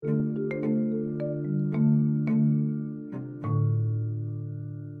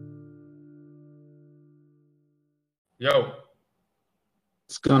Yo,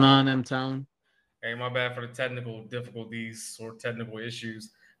 What's going on, M-Town? hey, my bad for the technical difficulties or technical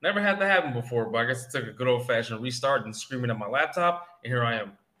issues. Never had that happen before, but I guess it took a good old fashioned restart and screaming at my laptop, and here I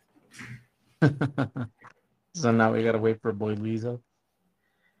am. So now we gotta wait for boy Lezo.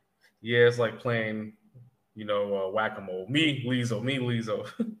 Yeah, it's like playing, whack a mole. Me, Lezo.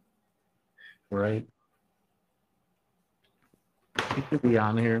 Right? He should be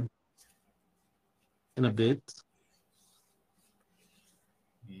on here in a bit.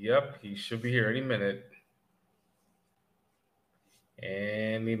 Yep, he should be here any minute.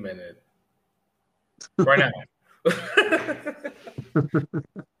 Any minute. Right now.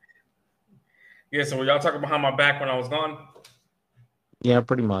 Yeah, so were y'all talking behind my back when I was gone? Yeah,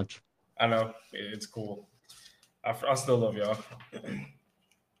 pretty much. I know. It's cool. I still love y'all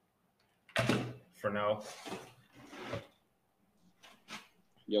for now.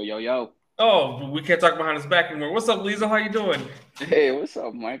 Yo, yo, yo. Oh, we can't talk behind his back anymore. What's up, Lisa? How you doing? Hey, what's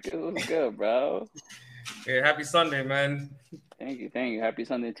up, Marcus? What's good, bro? Yeah, happy Sunday, man. Thank you, thank you. Happy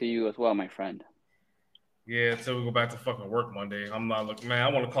Sunday to you as well, my friend. Yeah, until we go back to fucking work Monday. I'm not looking, man.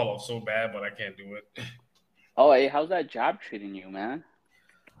 I want to call off so bad, but I can't do it. Oh, hey, how's that job treating you, man?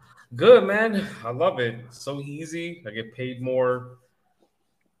 Good, man. I love it. So easy. I get paid more.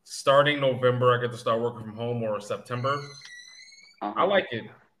 Starting November, I get to start working from home, or September. I Uh-huh. like it.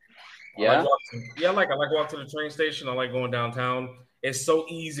 I like Yeah? walking. Yeah, I like walking to the train station. I like going downtown. It's so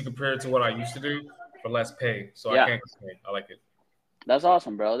easy compared to what I used to do for less pay. So I Yeah. can't complain. I like it. That's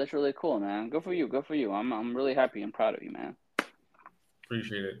awesome, bro. That's really cool, man. Good for you. Good for you. I'm really happy and proud of you, man.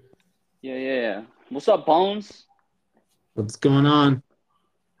 Appreciate it. Yeah, yeah, yeah. What's up, Bones? What's going on?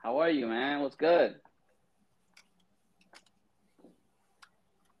 How are you, man? What's good?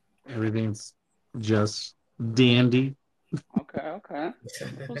 Everything's just dandy. Okay, okay.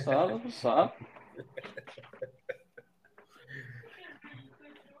 That's what's up. That's what's up.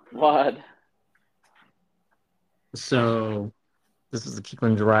 What? So this is the Keep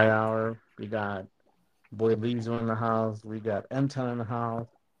on Dry Hour. We got boy Lezo in the house. We got M-Town in the house.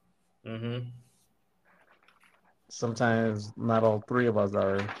 Mm-hmm. Sometimes not all three of us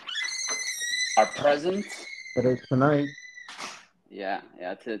are. Our present? But it's tonight. Yeah,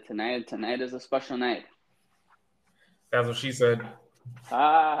 yeah. Tonight is a special night. That's what she said.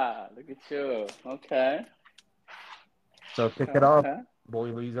 Ah, look at you. Okay. So kick Okay, it off, okay. boy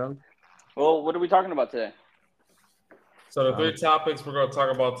Lezo. Well, what are we talking about today? So the Um, three topics we're going to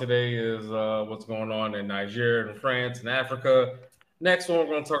talk about today is what's going on in Nigeria and France and Africa. Next one, we're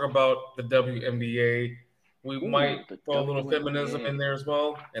going to talk about the WNBA. We might Ooh, the throw a little feminism in WNBA. there as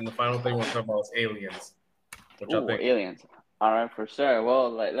well. And the final thing we're going to talk about is aliens, which I Ooh, think aliens. All right, for sure.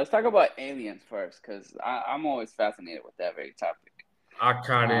 Well, let's talk about aliens first, because I'm always fascinated with that very topic. I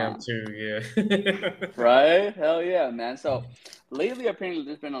kind of am Um, too. Yeah. right? Hell yeah, man. So lately, apparently,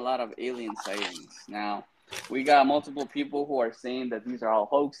 there's been a lot of alien sightings. Now, we got multiple people who are saying that these are all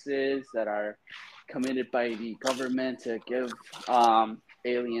hoaxes that are committed by the government to give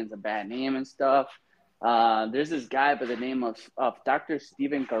aliens a bad name and stuff. There's this guy by the name of Dr.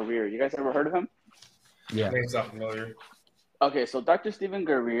 Stephen Garrier. You guys ever heard of him? yeah. Name's not familiar. Okay, so Dr. Stephen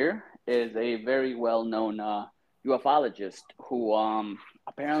Greer is a very well-known ufologist who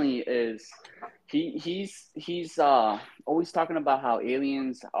apparently is he's always talking about how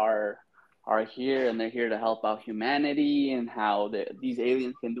aliens are here and they're here to help out humanity and how these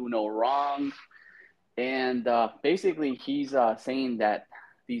aliens can do no wrong. And basically, he's saying that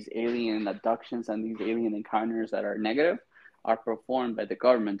these alien abductions and these alien encounters that are negative are performed by the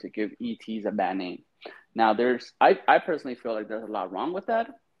government to give ETs a bad name. Now, I personally feel like there's a lot wrong with that,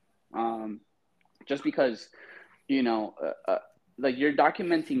 um, just because you know, like you're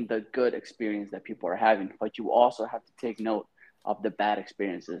documenting the good experience that people are having, but you also have to take note of the bad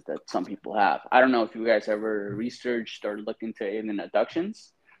experiences that some people have. I don't know if you guys ever researched or looked into alien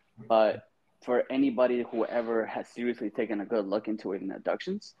abductions, but for anybody who ever has seriously taken a good look into alien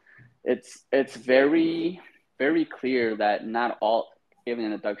abductions, it's very clear that not all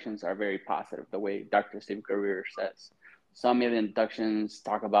alien abductions are very positive. The way Dr. Steve Greer says, some alien abductions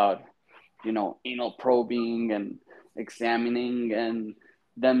talk about anal probing and examining and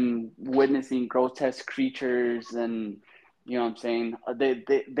them witnessing grotesque creatures and what I'm saying.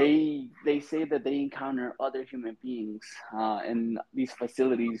 They say that they encounter other human beings in these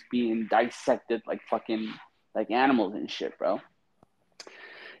facilities being dissected like fucking like animals and shit, bro.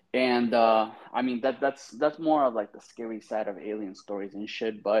 And I mean that's more of like the scary side of alien stories and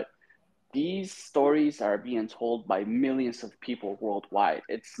shit, but these stories are being told by millions of people worldwide.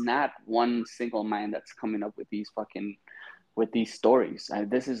 It's not one single mind that's coming up with these fucking with these stories. And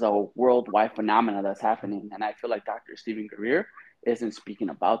this is a worldwide phenomenon that's happening. And I feel like Dr. Stephen Greer isn't speaking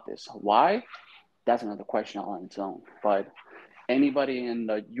about this. Why? That's another question all on its own. But anybody in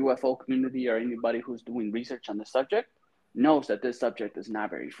the UFO community or anybody who's doing research on the subject knows that this subject is not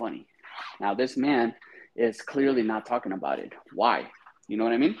very funny. Now, this man is clearly not talking about it. Why? You know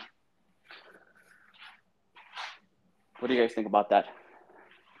what I mean? What do you guys think about that?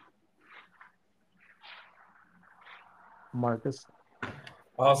 Marcus?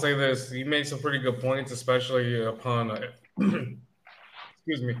 I'll say this: you made some pretty good points, especially upon,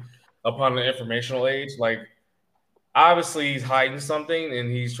 excuse me, upon the informational age. Like, obviously, he's hiding something, and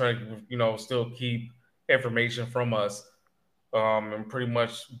he's trying to, still keep information from us. And pretty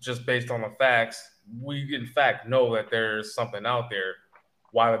much just based on the facts, we in fact know that there's something out there.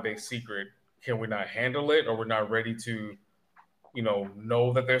 Why the big secret? Can we not handle it, or we're not ready to,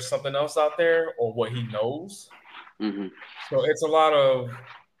 know that there's something else out there, or what he knows? Mm-hmm. So it's a lot of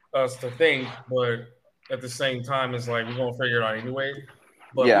us to think, but at the same time, it's like we're gonna figure it out anyway.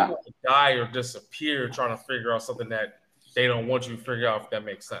 But Yeah. people die or disappear trying to figure out something that they don't want you to figure out, if that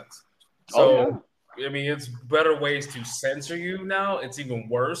makes sense. Oh, So yeah. I mean, it's better ways to censor you now. It's even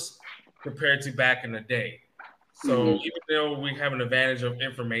worse compared to back in the day. So Mm-hmm. even though we have an advantage of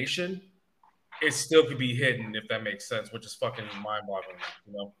information, it still could be hidden, if that makes sense, which is fucking mind-boggling.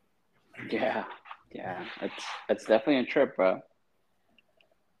 Yeah. Yeah. It's definitely a trip, bro.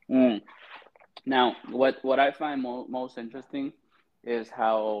 Mm. Now, what I find most interesting is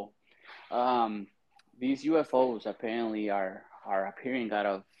how um, these UFOs apparently are appearing out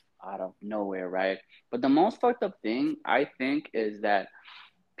of nowhere, right? But the most fucked up thing I think is that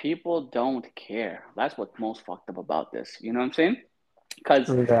people don't care. That's what's most fucked up about this. You know what I'm saying? Because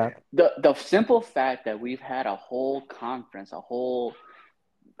True that. the simple fact that we've had a whole conference, a whole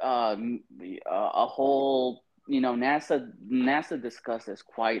NASA discussed this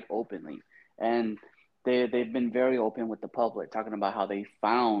quite openly, and they've been very open with the public, talking about how they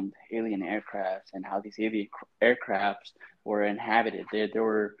found alien aircrafts and how these alien aircrafts were inhabited. There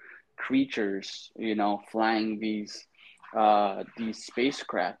were creatures, flying these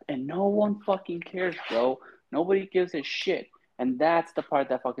spacecraft, and no one fucking cares, bro. Nobody gives a shit, and that's the part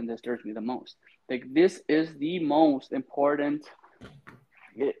that fucking disturbs me the most. Like, this is the most important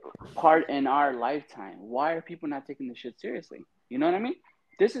part in our lifetime. Why are people not taking this shit seriously? You know what I mean?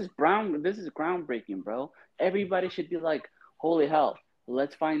 This is groundbreaking, bro. Everybody should be like, holy hell,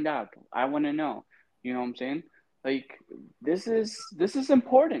 let's find out. I want to know. You know what I'm saying? Like, this is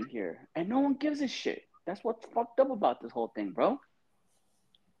important here, and no one gives a shit. That's what's fucked up about this whole thing, bro.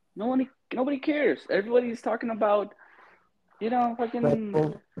 Nobody cares. Everybody's talking about, fucking,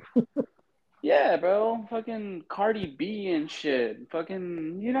 Respectful. yeah, bro. Fucking Cardi B and shit.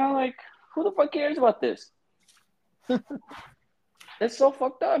 Fucking, like, who the fuck cares about this? That's so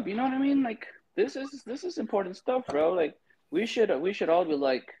fucked up. You know what I mean? Like, this is important stuff, bro. Like, we should all be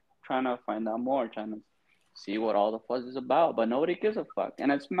like trying to find out more, trying to see what all the fuzz is about. But nobody gives a fuck,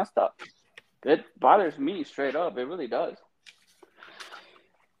 and it's messed up. It bothers me straight up. It really does.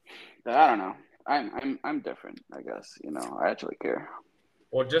 But I don't know. I'm different. I guess I actually care.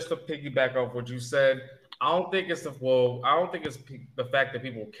 Well, just to piggyback off what you said, I don't think it's the fact that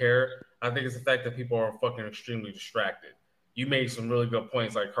people care. I think it's the fact that people are fucking extremely distracted. You made some really good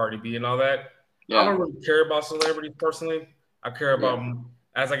points, like Cardi B and all that. I Yeah. don't really care about celebrities personally. I care Yeah. about,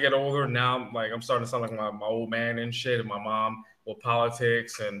 as I get older now. Like, I'm starting to sound like my old man and shit, and my mom with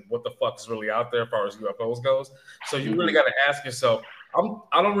politics and what the fuck is really out there as far as UFOs goes. So you really Mm-hmm. got to ask yourself.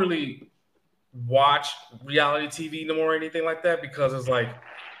 I don't really watch reality TV no more or anything like that, because it's like,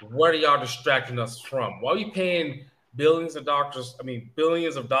 what are y'all distracting us from? Why are we paying billions of dollars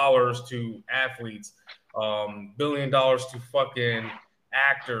to athletes, $1 billion to fucking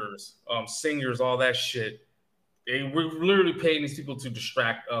actors, singers, all that shit? We're literally paying these people to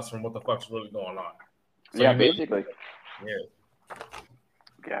distract us from what the fuck's really going on. So Yeah, you mean, basically. yeah.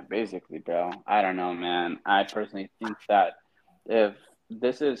 Yeah, basically, bro. I don't know, man. I personally think that if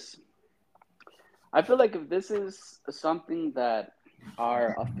this is, I feel like if this is something that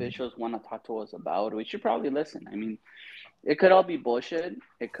our officials want to talk to us about, we should probably listen. I mean, it could all be bullshit.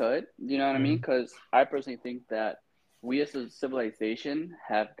 It could, you know what I mean? Mhm. Because I personally think that we as a civilization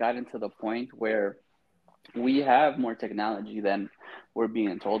have gotten to the point where we have more technology than we're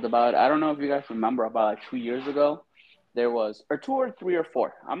being told about. I don't know if you guys remember, about like 2 years ago, there was, or two or three or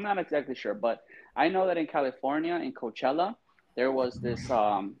four, I'm not exactly sure, but I know that in California, in Coachella, there was this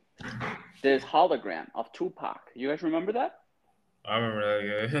hologram of Tupac. You guys remember that? I remember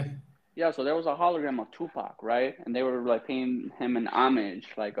that. Yeah. Yeah, so there was a hologram of Tupac, right? And they were like paying him an homage,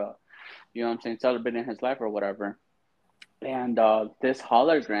 like a, you know what I'm saying, celebrating his life or whatever. and this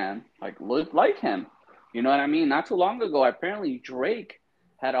hologram like looked like him. You know what I mean? Not too long ago, apparently Drake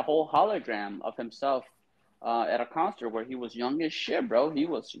had a whole hologram of himself at a concert where he was young as shit, bro. He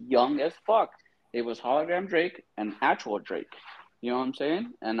was young as fuck. It was hologram Drake and actual Drake. You know what I'm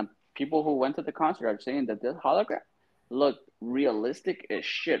saying? And people who went to the concert are saying that this hologram looked realistic as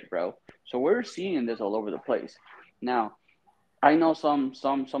shit, bro. So we're seeing this all over the place. Now, I know some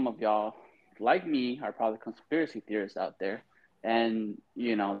of y'all like me are probably conspiracy theorists out there, and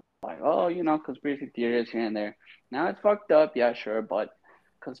like, oh, conspiracy theories here and there. Now it's fucked up, yeah, sure, but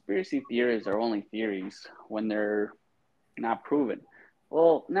conspiracy theories are only theories when they're not proven.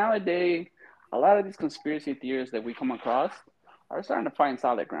 Well, nowadays, a lot of these conspiracy theories that we come across are starting to find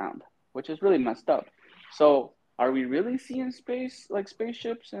solid ground, which is really messed up. So, are we really seeing space like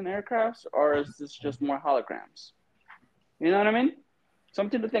spaceships and aircrafts, or is this just more holograms? You know what I mean?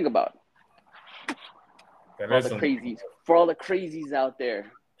 Something to think about That for all is the something. crazies, for all the crazies out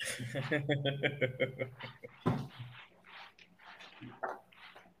there.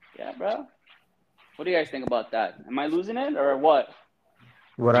 Yeah, bro. What do you guys think about that? Am I losing it or what?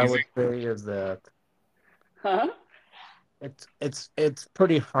 What I Easy. would say is that Huh? it's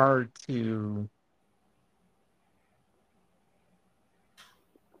pretty hard to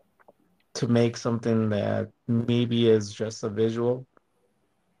make something that maybe is just a visual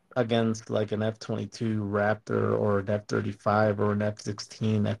against like an F-22 Raptor or an F-35 or an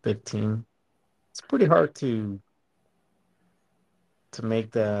F-16, F-15. It's pretty hard to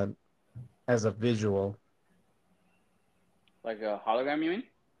make that as a visual. Like a hologram, you mean?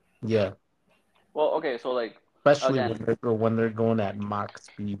 Yeah, Well, okay, so like especially again, when they're going at Mach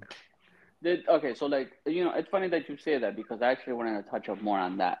speed. okay, so like it's funny that you say that because I actually wanted to touch up more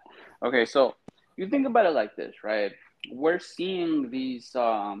on that. Okay, so you think about it like this, right? We're seeing these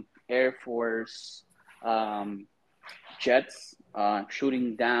Air Force um, jets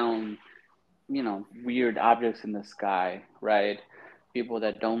shooting down weird objects in the sky, right? People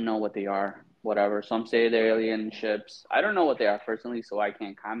that don't know what they are, whatever. Some say they're alien ships. I don't know what they are personally, so I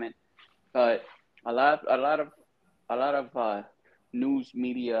can't comment. But a lot, a lot of, a lot of news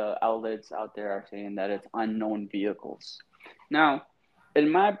media outlets out there are saying that it's unknown vehicles. Now, in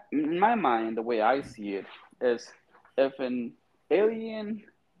my mind, the way I see it is, if an alien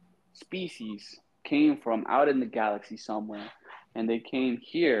species came from out in the galaxy somewhere and they came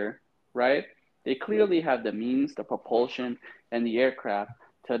here, right? They clearly have the means, the propulsion, and the aircraft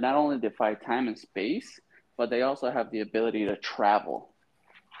to not only defy time and space, but they also have the ability to travel.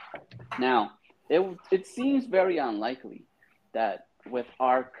 Now, it seems very unlikely that with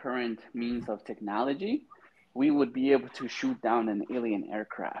our current means of technology, we would be able to shoot down an alien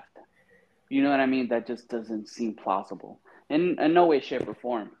aircraft. You know what I mean? That just doesn't seem plausible in no way, shape, or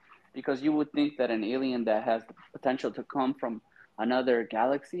form. Because you would think that an alien that has the potential to come from another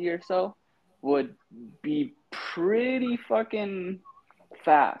galaxy or so would be pretty fucking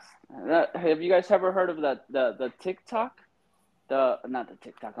fast. Have you guys ever heard of the TikTok? The not the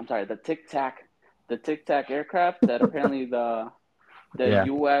TikTok. I'm sorry, the Tic Tac aircraft that apparently the Yeah,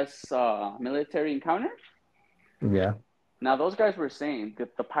 U.S. Military encountered. yeah. Now, those guys were saying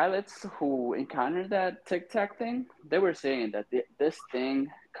that the pilots who encountered that Tic Tac thing, they were saying that this thing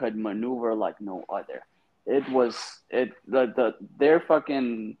could maneuver like no other. It was it the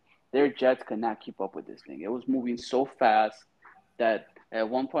their jets could not keep up with this thing. It was moving so fast that at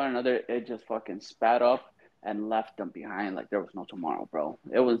one point or another it just fucking spat up and left them behind like there was no tomorrow, bro.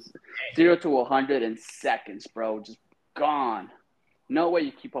 It was 0 to 100 in seconds, bro. Just gone. No way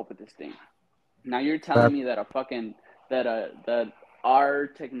you keep up with this thing. Now you're telling That me that that our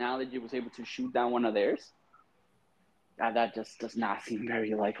technology was able to shoot down one of theirs? That just does not seem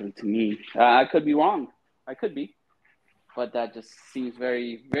very likely to me. I could be wrong. I could be, but that just seems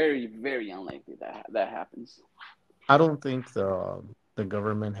very, very, very unlikely that that happens. I don't think the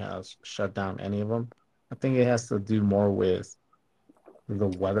government has shut down any of them. I think it has to do more with the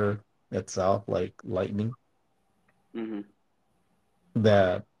weather itself, like lightning, Hmm.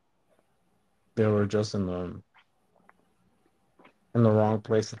 that they were just in the wrong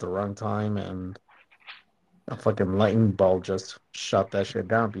place at the wrong time, and a fucking lightning bolt just shut that shit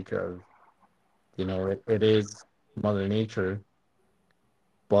down because it is Mother Nature.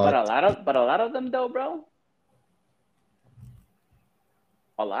 But But a lot of them though, bro.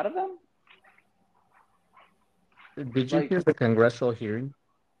 A lot of them, did you like hear the congressional hearing?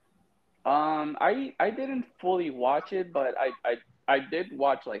 I didn't fully watch it, but I did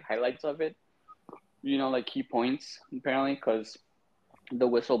watch like highlights of it. Like key points apparently, because the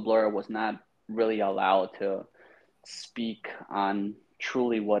whistleblower was not really allowed to speak on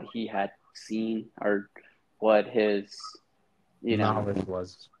truly what he had seen or what his You know, knowledge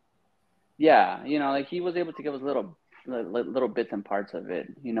was. yeah, like he was able to give us little bits and parts of it.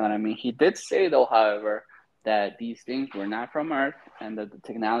 You know what I mean? He did say though, however, that these things were not from Earth, and that the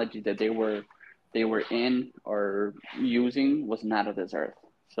technology that they were in or using was not of this Earth.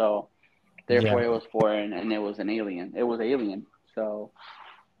 So therefore, Yeah, it was foreign and it was an alien. It was alien. So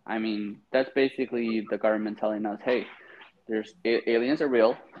I mean, that's basically the government telling us, hey, aliens are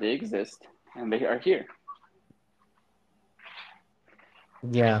real, they exist, and they are here.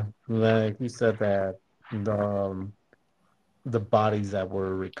 yeah. Like you said that the bodies that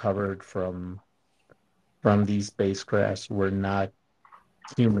were recovered from these spacecrafts were not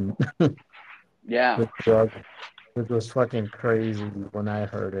human. Yeah, Which was fucking crazy when I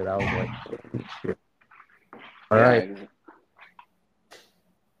heard it. I was like, shit. All yeah, right.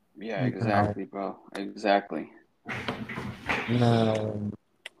 yeah, Now, exactly, bro, exactly. now,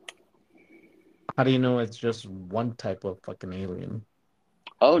 how do you know it's just one type of fucking alien?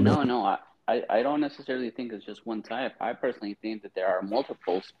 Oh I mean, no, no, I don't necessarily think it's just one type. I personally think that there are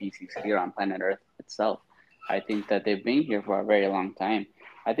multiple species here on planet Earth itself. I think that they've been here for a very long time.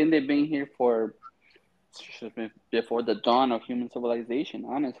 I think they've been here for before the dawn of human civilization.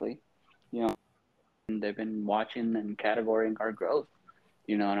 Honestly, you know, and they've been watching and categorizing our growth.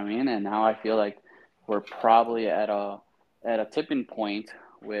 You know what I mean? And now I feel like we're probably at a tipping point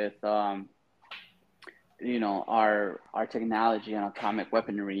with our technology and atomic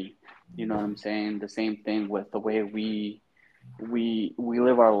weaponry. You know what I'm saying? The same thing with the way we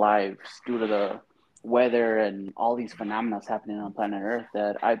live our lives due to the weather and all these phenomena happening on planet Earth.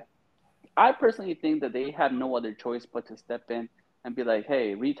 That I personally think that they have no other choice but to step in and be like,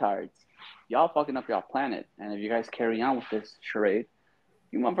 hey, retards, y'all fucking up y'all planet, and if you guys carry on with this charade,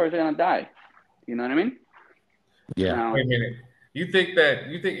 you motherfuckers are gonna die. You know what I mean? yeah. Wait Now, a minute. You think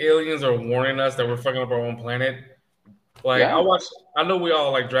aliens are warning us that we're fucking up our own planet? Like yeah. I know we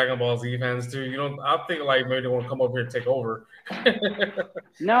all like Dragon Ball Z fans too. You know, I think like maybe they want to come over here and take over.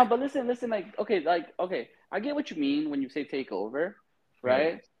 No, but listen, like, okay, I get what you mean when you say take over, Yeah.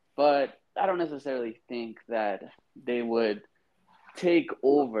 right? But I don't necessarily think that they would take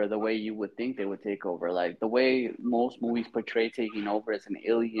over the way you would think they would take over. Like the way most movies portray taking over as an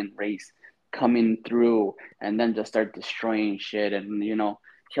alien race coming through and then just start destroying shit and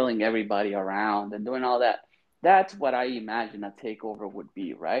killing everybody around and doing all that. That's what I imagine a takeover would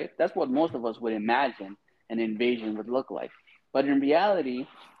be, right? That's what most of us would imagine an invasion would look like. But in reality,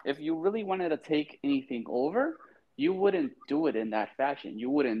 if you really wanted to take anything over, you wouldn't do it in that fashion.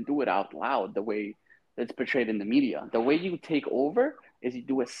 You wouldn't do it out loud the way that's portrayed in the media. The way you take over is you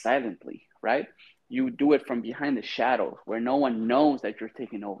do it silently, right? You do it from behind the shadows where no one knows that you're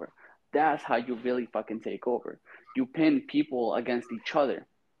taking over. That's how you really fucking take over. You pin people against each other.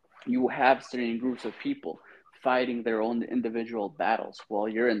 You have certain groups of people fighting their own individual battles while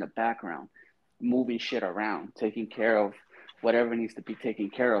you're in the background, moving shit around, taking care of whatever needs to be taken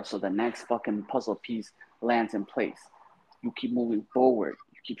care of so the next fucking puzzle piece lands in place. You keep moving forward,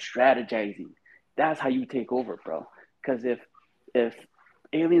 you keep strategizing. That's how you take over, bro. Because if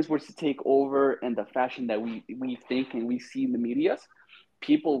aliens were to take over in the fashion that we think and we see in the medias,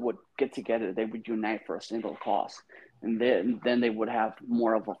 people would get together, they would unite for a single cause, and then they would have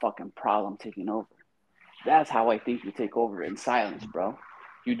more of a fucking problem taking over. That's how I think you take over in silence, bro.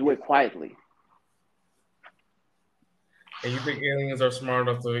 You do it quietly. And you think aliens are smart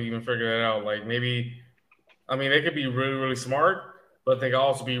enough to even figure that out? Like maybe, I mean, they could be really, really smart, but they could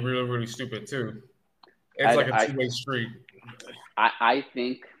also be really, really stupid too. It's I, like a I, two-way street. I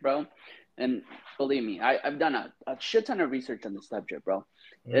think, bro, and believe me, I've done a shit ton of research on the subject, bro.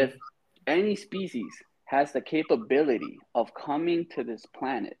 If Mhm. any species has the capability of coming to this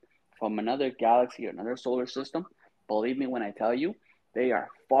planet from another galaxy or another solar system, believe me when I tell you, they are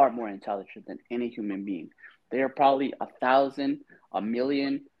far more intelligent than any human being. They are probably 1,000, a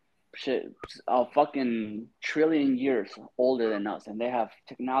million, shit, a fucking trillion years older than us, and they have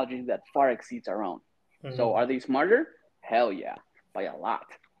technology that far exceeds our own. So Mhm. are they smarter? Hell yeah, by a lot.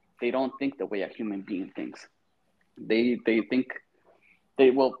 They don't think the way a human being thinks. They think we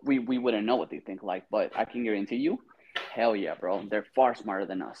wouldn't know what they think like, but I can guarantee you, hell yeah, bro. They're far smarter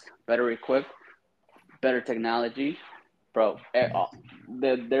than us. Better equipped, better technology, bro.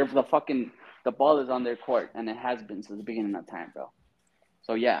 They're the fucking the ball is on their court, and it has been since the beginning of time, bro.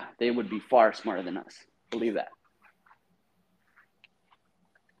 So yeah, they would be far smarter than us. Believe that.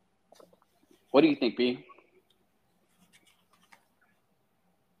 What do you think, B?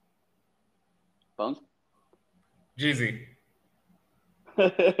 Bones? Geezy.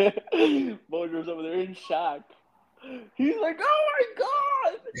 Mojo's over there in shock. He's like, oh my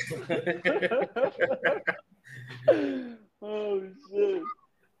god! Oh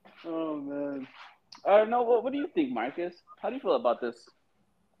what do you think, Marcus? How do you feel about this?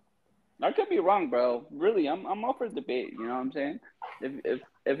 I could be wrong, bro. Really, I'm all for debate. You know what I'm saying?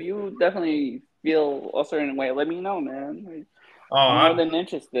 If you definitely feel a certain way, let me know, man. Oh, I'm more than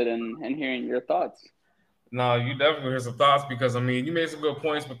interested in hearing your thoughts. no, you definitely hear some thoughts because I mean, you made some good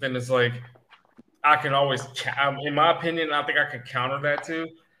points, but then it's like I can always, in my opinion, I think I can counter that too.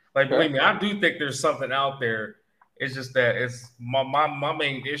 Like, believe Sure. me, I do think there's something out there. It's just that it's my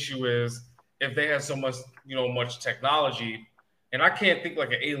main issue is if they have so much, much technology, and I can't think like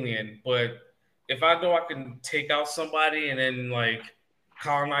an alien, but if I know I can take out somebody and then like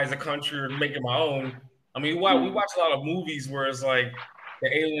colonize a country or make it my own, I mean, we Mm, watch a lot of movies where it's like the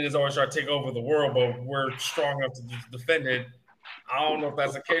aliens always try to take over the world, but we're strong enough to defend it. I don't know if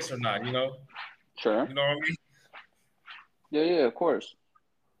that's the case or not. sure. You know what I mean? Yeah, yeah, of course.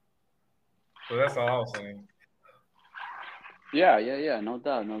 So that's all I was saying. Yeah, yeah, yeah. No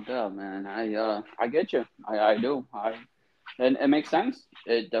doubt, no doubt, man. I get you. I do. And it makes sense.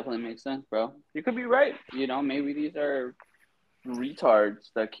 It definitely makes sense, bro. You could be right. Maybe these are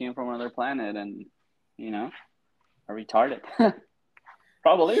retards that came from another planet and, you know, are retarded.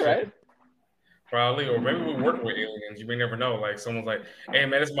 Probably, right? Probably, or maybe we're working with aliens. You may never know. Like someone's like, "Hey,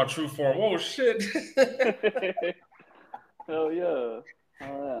 man, this is my true form." Oh shit! Hell yeah.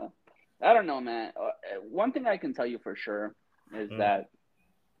 Hell yeah. I don't know, man. One thing I can tell you for sure is Mm, that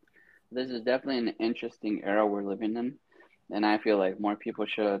this is definitely an interesting era we're living in, and I feel like more people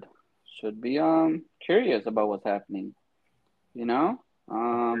should be curious about what's happening, you know?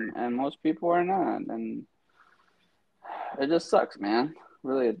 And most people are not, and it just sucks, man.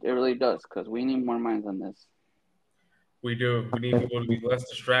 Really, it really does, because we need more minds on this. we do. We need people to be less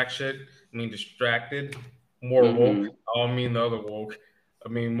distraction. I mean, distracted, more woke. Mm-hmm. I don't mean the other woke. I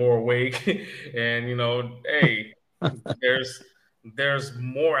mean more awake. And hey, there's there's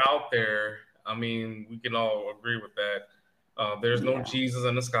more out there. I mean, we can all agree with that. There's no Yeah. Jesus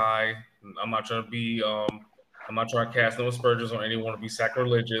in the sky. I'm not trying to be I'm not trying to cast no aspersions on anyone to be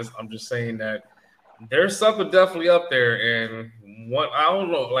sacrilegious. I'm just saying that there's something definitely up there. And what I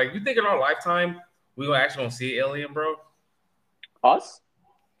don't know, like you think in our lifetime we gonna actually gonna see alien, bro? Us?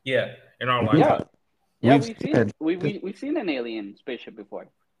 Yeah, in our We've Yeah. lifetime. Yeah, we've we've seen seen it. we've seen an alien spaceship before.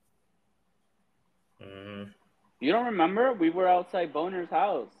 Mhm. You don't remember? We were outside Boner's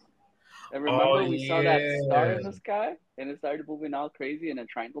house. And Oh remember we saw that star yeah. in the sky and it started moving all crazy in a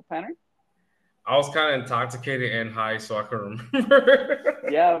triangle pattern? I was kind of intoxicated and high, so I couldn't remember.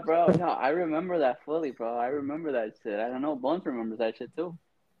 Yeah, bro. No, I remember that fully, bro. I remember that shit. I don't know. Bones remembers that shit too.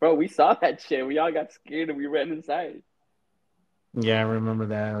 Bro, we saw that shit. We all got scared and we ran inside. Yeah, I remember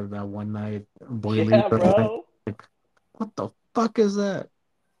that one night, Boy Yeah, Lezo, like, bro. what the fuck is that?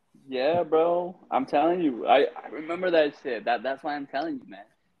 Yeah, bro. I'm telling you. I remember that shit. That's why I'm telling you, man.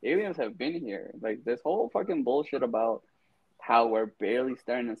 Aliens have been here. Like this whole fucking bullshit about how we're barely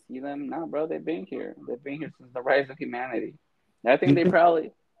starting to see them. Nah, bro, they've been here. They've been here since the rise of humanity. I think You they think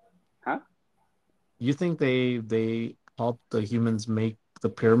probably, huh? you think they helped the humans make the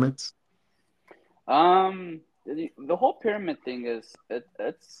pyramids? The whole pyramid thing is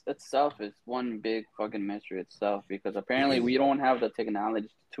it's itself is one big fucking mystery itself because apparently we don't have the technology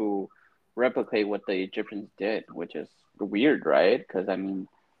to replicate what the Egyptians did, which is weird, right? Because I mean,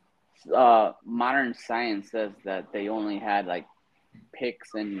 modern science says that they only had like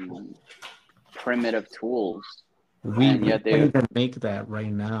picks and primitive tools, We and yet can't they, even make that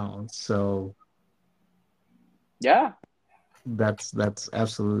right now. So yeah, that's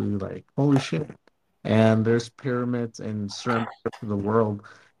absolutely like holy shit. And there's pyramids in certain parts of the world,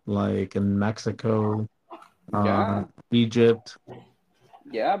 like in Mexico, yeah, Egypt.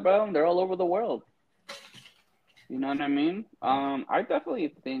 yeah, bro, they're all over the world. You know what I mean? I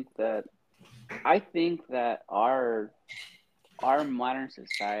definitely think that our modern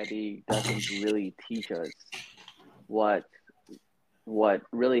society doesn't really teach us what what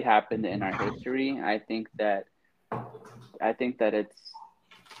really happened in our history. I think that it's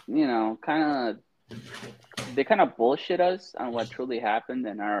kind of they kind of bullshit us on what truly happened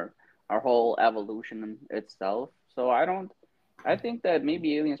and our whole evolution itself. So I think that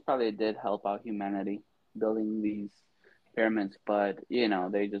maybe aliens probably did help out humanity building these pyramids, but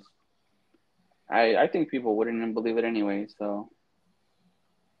they just I think people wouldn't even believe it anyway. So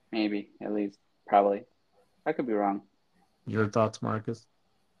maybe at least probably I could be wrong. Your thoughts, Marcus?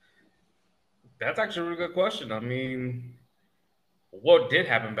 That's actually a really good question. I mean, what did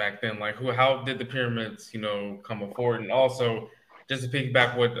happen back then? Like, how did the pyramids, come afford? And also, just to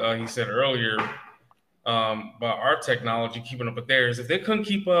piggyback what he said earlier about our technology keeping up with theirs, if they couldn't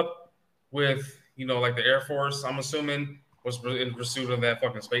keep up with, like the Air Force, I'm assuming was in pursuit of that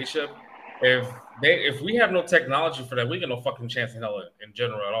fucking spaceship. if we have no technology for that, we got no fucking chance in hell in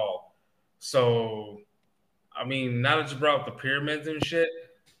general at all. So I mean, now that you brought up the pyramids and shit,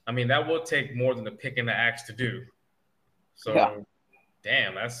 I mean that would take more than the pick and the axe to do. Yeah. So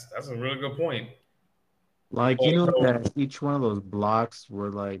damn, that's a really good point. Like, But you know so that each one of those blocks were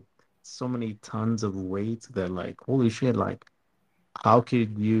like so many tons of weight that, like, holy shit, like, how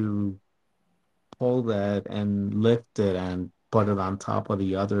could you pull that and lift it and put it on top of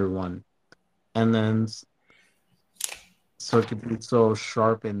the other one? And then so it could be so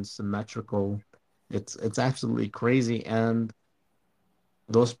sharp and symmetrical. It's absolutely crazy. And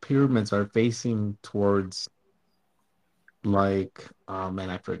those pyramids are facing towards, like, oh man,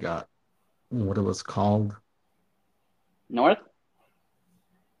 I forgot what it was called. North,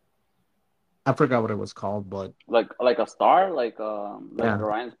 I forgot what it was called, but like a star, like yeah,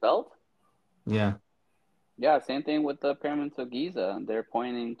 Orion's belt. yeah. Yeah, same thing with the pyramids of Giza. They're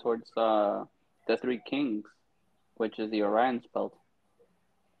pointing towards the Three Kings, which is the Orion's belt.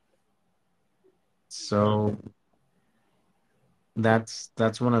 So that's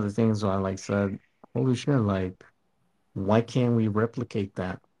one of the things I like said, holy shit, like why can't we replicate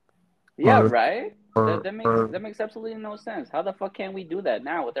that? Yeah, Or right. That or that makes or that makes absolutely no sense. How the fuck can we do that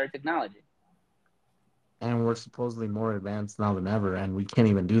now with our technology? and we're supposedly more advanced now than ever, and we can't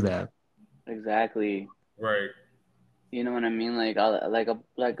even do that. Exactly. right, You know what I mean? Like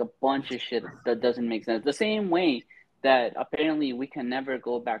a bunch of shit that doesn't make sense. The same way that apparently we can never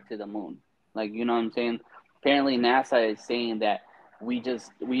go back to the moon. Like, you know what I'm saying? Apparently NASA is saying that we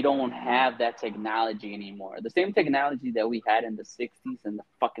don't have that technology anymore. The same technology that we had in the 60s and the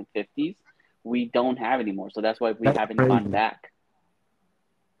fucking 50s, we don't have anymore. So that's why we That's haven't gone crazy. back.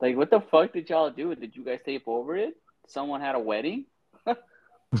 Like, what the fuck did y'all do? Did you guys tape over it? Someone had a wedding? What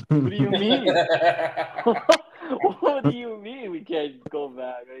do you mean? What do you mean we can't go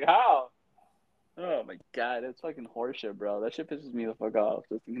back? Like, how? Oh my god, that's fucking horseshit, bro. That shit pisses me the fuck off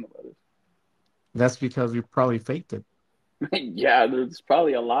just thinking about That's because we probably faked it. it. Yeah, it's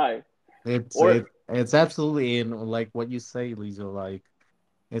probably a lie. It's Or it it's absolutely in like what you say, Lisa. Like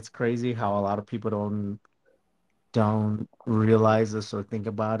it's crazy how a lot of people don't realize this or think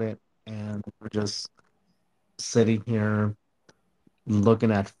about it, and we're just sitting here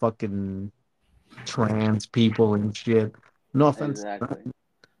looking at fucking trans people and shit. No offense, exactly.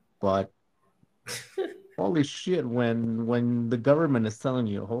 but holy shit, when the government is telling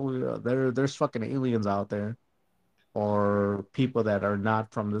you, holy, there's fucking aliens out there or people that are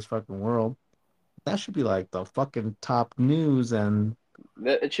not from this fucking world, that should be like the fucking top news. And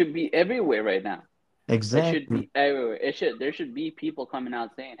It should be everywhere right now. It should exactly, be everywhere. It should there should be people coming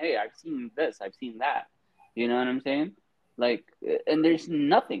out saying, "Hey, I've seen this, I've seen that." You know what I'm saying? Like, and there's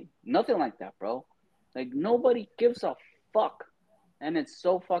nothing like that, bro. Like nobody gives a fuck, and it's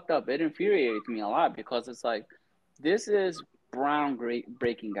so fucked up. It infuriates me a lot because it's like this is brown great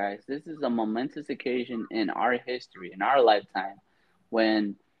breaking, guys. This is a momentous occasion in our history, in our lifetime,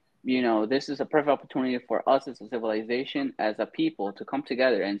 when this is a perfect opportunity for us as a civilization, as a people, to come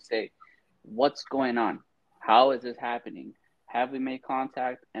together and say, what's going on? How is this happening? Have we made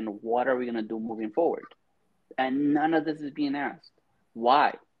contact? And what are we going to do moving forward? And none of this is being asked.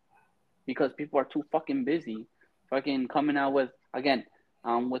 Why? Because people are too fucking busy fucking coming out with, again,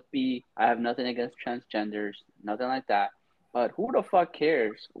 with I have nothing against transgenders, nothing like that. But who the fuck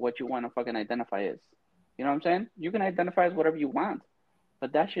cares what you want to fucking identify as? You know what I'm saying? You can identify as whatever you want,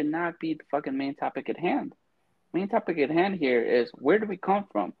 but that should not be the fucking main topic at hand. Main topic at hand here is where do we come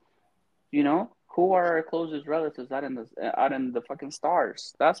from? Who are our closest relatives out in the fucking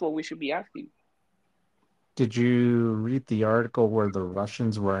stars? That's what we should be asking. did you read the article where the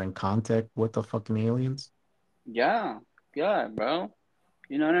Russians were in contact with the fucking aliens? Yeah, yeah, bro.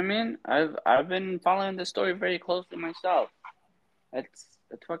 You know what I mean? I've been following this story very closely myself. It's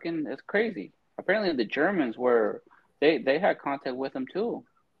crazy. Apparently the Germans they had contact with them too.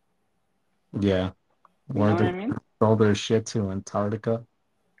 Yeah, You where know what they I mean? sold their shit to Antarctica.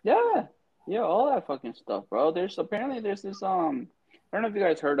 Yeah, yeah, all that fucking stuff, bro. There's this I don't know if you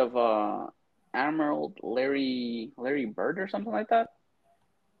guys heard of Admiral Larry Bird or something like that.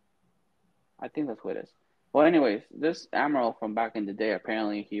 I think that's what it is. Well, anyways, this admiral from back in the day,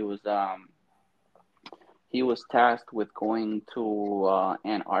 apparently he was tasked with going to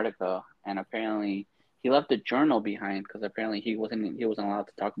Antarctica, and apparently he left a journal behind because apparently he wasn't allowed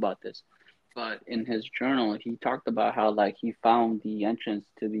to talk about this. But in his journal, he talked about how like he found the entrance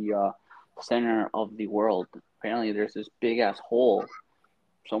to the center of the world. Apparently, there's this big ass hole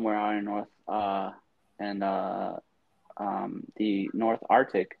somewhere out in and the North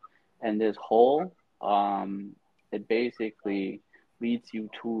Arctic, and this hole, it basically leads you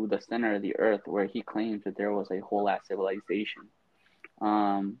to the center of the Earth, where he claims that there was a whole ass civilization.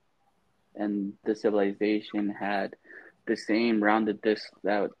 Um, and the civilization had the same rounded disc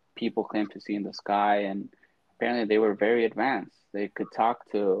that people claim to see in the sky, and apparently they were very advanced. They could talk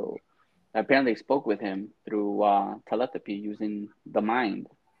to. Apparently, spoke with him through telepathy using the mind.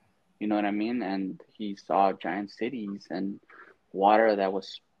 You know what I mean? And he saw giant cities and water that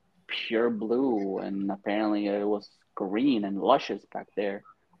was pure blue, and apparently it was green and luscious back there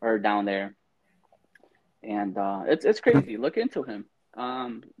or down there. And it's crazy. Look into him.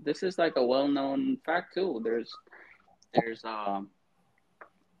 This is like a well known fact too. There's there's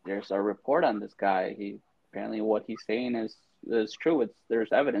a report on this guy. He apparently what he's saying is true. It's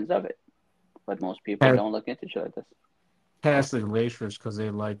there's evidence of it, but most people Past, don't look into shit like this. past the glaciers because they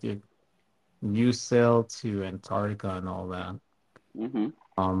like it. You sail to Antarctica and all that. Hmm.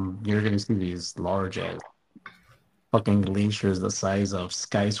 You're gonna see these large ass fucking glaciers the size of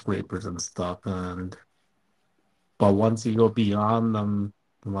skyscrapers and stuff. And but once you go beyond them,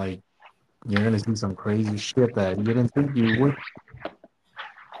 like you're gonna see some crazy shit that you didn't think you would.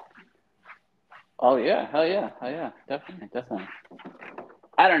 Oh yeah, hell yeah, definitely, definitely.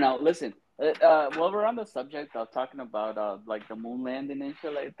 I don't know. Listen, while we're on the subject of talking about like the moon landing and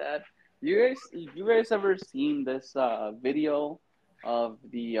shit like that, you guys ever seen this video of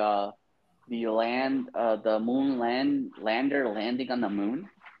the moon lander landing on the moon?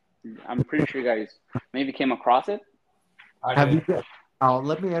 I'm pretty sure you guys maybe came across it. I Have did. you?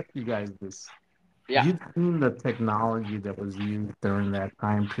 Let me ask you guys this: Yeah. you've seen the technology that was used during that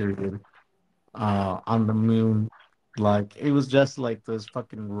time period on the moon? Like it was just like this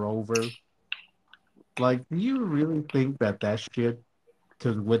fucking rover. Like, do you really think that that shit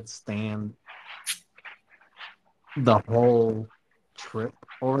could withstand the whole trip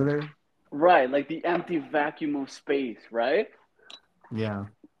over there? Right, like the empty vacuum of space, right? Yeah.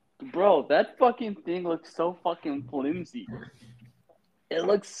 Bro, that fucking thing looks so fucking flimsy. It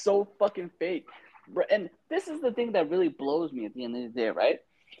looks so fucking fake. And this is the thing that really blows me at the end of the day, right?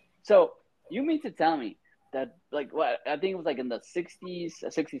 So you mean to tell me that like what I think it was like in the 60s,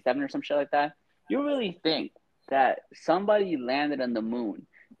 67 or some shit like that? You really think that somebody landed on the moon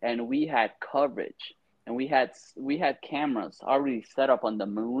and we had coverage and we had cameras already set up on the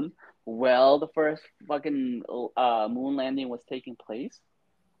moon while the first fucking moon landing was taking place?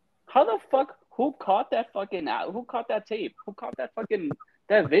 How the fuck? Who caught that fucking? Who caught that tape? Who caught that fucking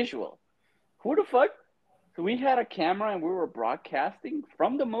that visual? Who the fuck? So we had a camera and we were broadcasting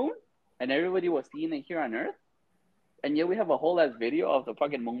from the moon, and everybody was seeing it here on Earth, and yet we have a whole ass video of the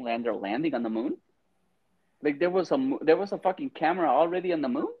fucking moon lander landing on the moon. Like there was a fucking camera already on the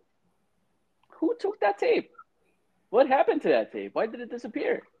moon. Who took that tape? What happened to that tape? Why did it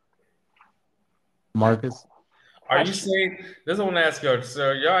disappear? Marcus? Are you Question. saying this? I want to ask you.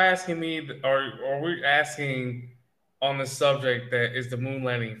 So y'all asking me, or are we asking on the subject that is the moon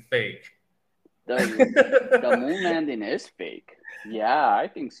landing fake? The moon landing is fake. Yeah, I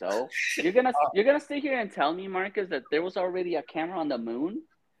think so. You're gonna sit here and tell me, Marcus, that there was already a camera on the moon,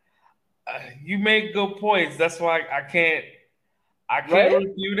 You make good points. That's why I can't right?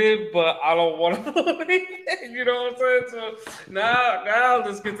 refute it, but I don't want to believe it. You know what I'm saying? So now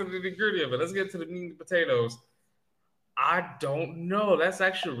let's get to the nitty gritty of it. Let's get to the meat and potatoes. I don't know. That's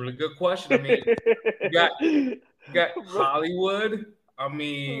actually a really good question. I mean, you got you got Bro, Hollywood. I oh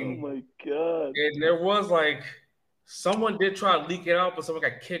mean, my god. and there was like someone did try to leak it out, but someone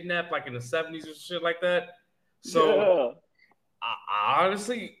got kidnapped like in the 70s or shit like that. So Yeah.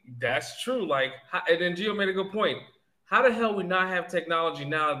 honestly, that's true. Like, and then Gio made a good point. How the hell we not have technology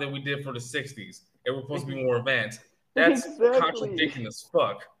now that we did for the 60s? And we're supposed to be more advanced. That's Exactly. contradicting as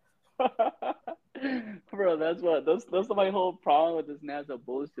fuck. Bro, that's my whole problem with this NASA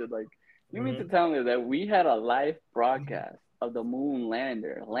bullshit. Like, you mean to Mhm. tell me that we had a live broadcast of the moon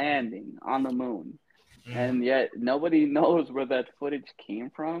lander landing on the moon, and yet nobody knows where that footage came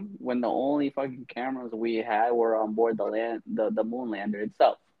from when the only fucking cameras we had were on board the moon lander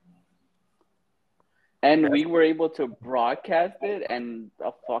itself. And That's we were able to broadcast it and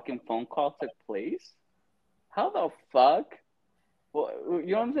a fucking phone call took place? How the fuck? Well,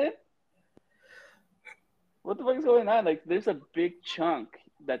 you know what I'm saying? What the fuck is going on? Like, there's a big chunk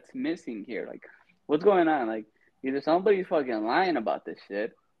that's missing here. Like, what's going on? Like, either somebody's fucking lying about this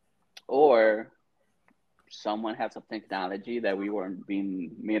shit, or someone has some technology that we weren't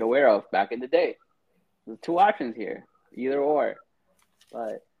being made aware of back in the day. There's two options here, either or.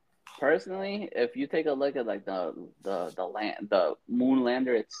 But personally, if you take a look at like the moon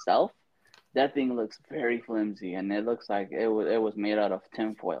lander itself, that thing looks very flimsy, and it looks like it was made out of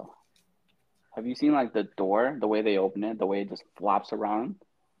tinfoil. Have you seen like the door, the way they open it, the way it just flops around?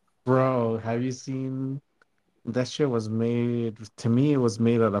 Bro, have you seen that shit was made to me it was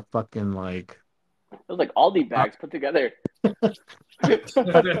made out of fucking like It was like Aldi bags put together. Bro,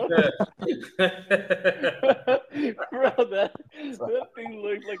 that thing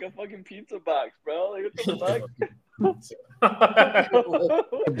looked like a fucking pizza box, bro. Like what the fuck?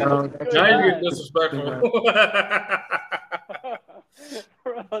 bro, What's that going Now shit you're getting on? disrespectful.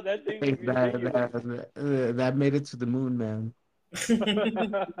 Bro, that thing's ridiculous. that made it to the moon, man.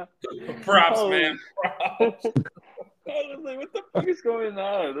 Props, man. Holy, I Props. was like, what the fuck is going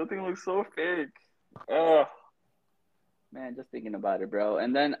on? That thing looks so fake. Oh man, just thinking about it, bro.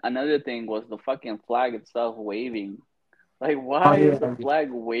 And then another thing was the fucking flag itself waving. Like, Oh why is the yeah, flag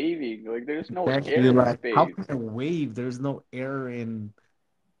waving? Like, there's no exactly. air in Like, how space. can it wave? There's no air in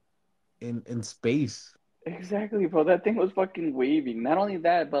space. Exactly, bro. That thing was fucking waving. Not only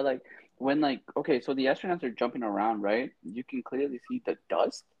that, but like when like okay, so the astronauts are jumping around, right? You can clearly see the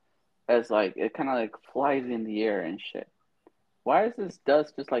dust as like it kind of like flies in the air and shit. Why is this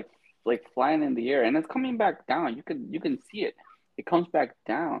dust just like flying in the air and it's coming back down? You can see it. It comes back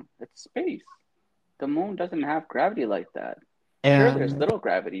down. It's space. The moon doesn't have gravity like that. Sure, there's And little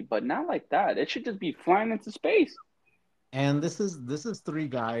gravity, but not like that. It should just be flying into space. and this is three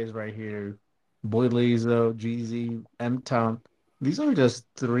guys right here. Boy Lezo, Geezy, M Town. These are just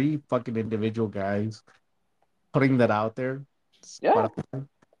three fucking individual guys putting that out there. Yeah. Spotify.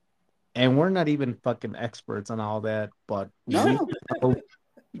 And we're not even fucking experts on all that, but No. know,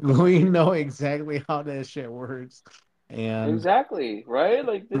 we know exactly how that shit works. And Exactly. Right?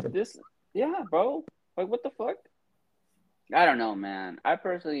 Like this yeah, bro. Like what the fuck? I don't know, man. I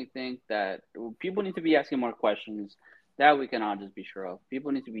personally think that people need to be asking more questions that we can all just be sure of.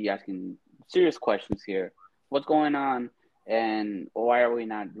 People need to be asking serious questions here. What's going on and why are we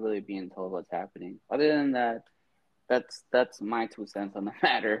not really being told what's happening? Other than that, that's my 2 cents on the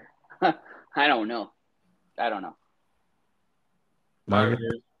matter. I don't know. I don't know. I Margaret,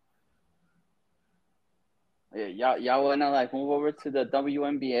 agree. Yeah, y'all wanna like move over to the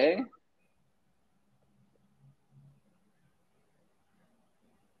WNBA?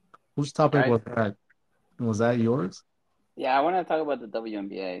 whose topic I was that? Was that yours? Yeah, I want to talk about the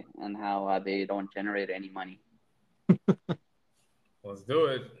WNBA and how they don't generate any money. Let's do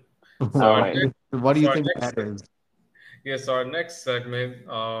it. So All our right. Why? next, What do so you our think next, that is? yeah, so our next segment,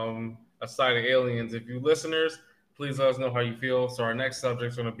 aside of aliens, if you listeners, please let us know how you feel. So our next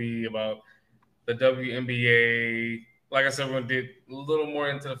subject is going to be about the WNBA. Like I said, we're going to get a little more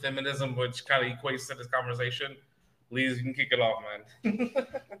into the feminism, which kind of equates to this conversation. Lees, you can kick it off, man.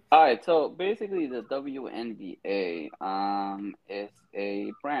 All right. So basically, the WNBA is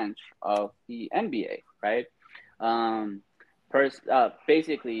a branch of the NBA, right? Um,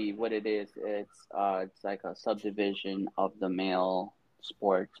 basically, what it is, it's like a subdivision of the male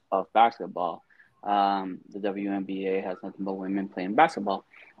sport of basketball. The WNBA has nothing but women playing basketball.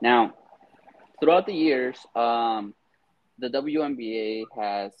 Now, throughout the years, the WNBA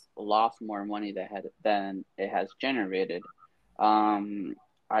has lost more money than it has generated. Um,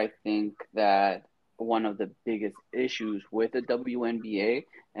 I think that one of the biggest issues with the WNBA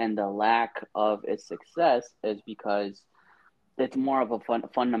and the lack of its success is because it's more of a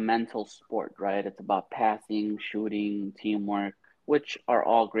fundamental sport, right? It's about passing, shooting, teamwork, which are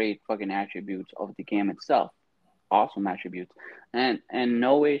all great fucking attributes of the game itself. Awesome attributes, and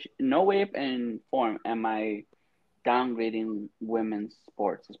no way and form am I downgrading women's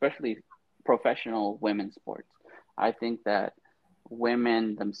sports, especially professional women's sports. I think that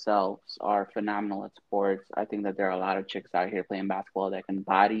women themselves are phenomenal at sports. I think that there are a lot of chicks out here playing basketball that can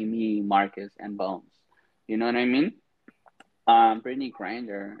body me, Marcus, and Bones. You know what I mean? Brittany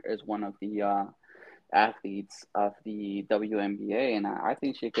Grinder is one of the athletes of the WNBA, and I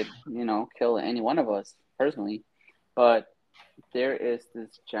think she could, kill any one of us personally. But there is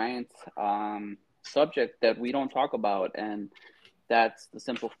this giant subject that we don't talk about, and that's the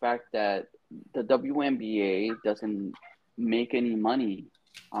simple fact that the WNBA doesn't make any money.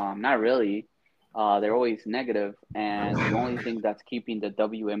 Not really. They're always negative, and the only thing that's keeping the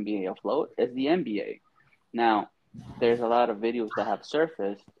WNBA afloat is the NBA. Now, there's a lot of videos that have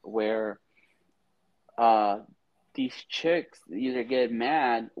surfaced where uh, these chicks either get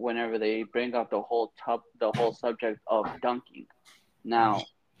mad whenever they bring up the whole subject of dunking. Now,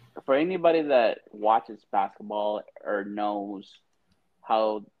 for anybody that watches basketball or knows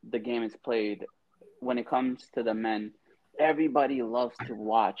how the game is played, when it comes to the men, everybody loves to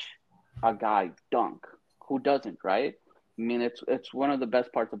watch a guy dunk. Who doesn't, right? I mean, it's one of the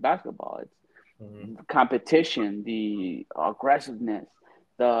best parts of basketball. It's Mhm. the competition, the aggressiveness,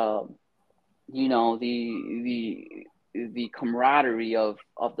 the you know, the camaraderie of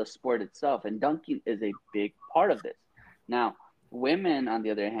the sport itself, and dunking is a big part of this. Now, women, on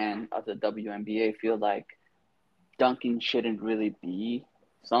the other hand, of the WNBA feel like dunking shouldn't really be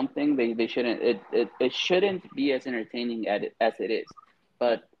something. They shouldn't it shouldn't be as entertaining as it is.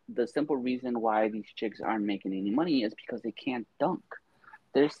 But the simple reason why these chicks aren't making any money is because they can't dunk.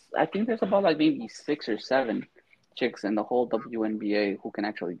 I think there's about like maybe 6 or 7 chicks in the whole WNBA who can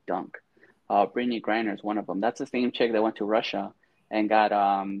actually dunk. Brittany Griner is one of them. That's the same chick that went to Russia and got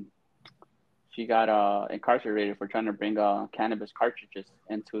she got incarcerated for trying to bring cannabis cartridges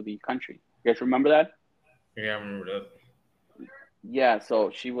into the country. You guys remember that? Yeah, I remember that. Yeah,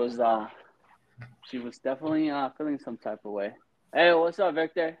 so she was definitely feeling some type of way. Hey, what's up,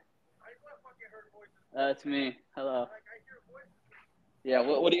 Victor? That's me. Hello. Yeah,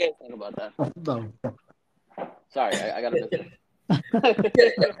 what do you guys think about that? No. Sorry, I got a visitor.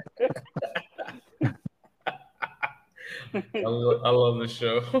 I love the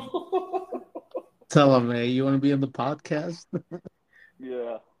show. Tell him, hey, you want to be in the podcast?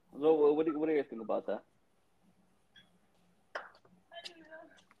 Yeah. So what do you guys think about that?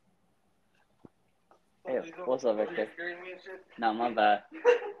 Hey, what's up, Victor? No, my bad. You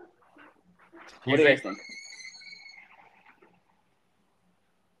What do you think guys think?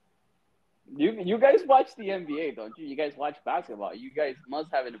 You guys watch the NBA, don't you? You guys watch basketball. You guys must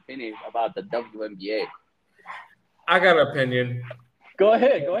have an opinion about the WNBA. I got an opinion? Go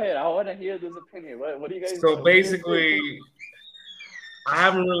ahead, go ahead. I want to hear this opinion. What do you guys? So What do you guys think? basically, I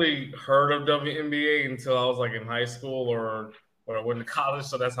haven't really heard of WNBA until I was like in high school or I went to college,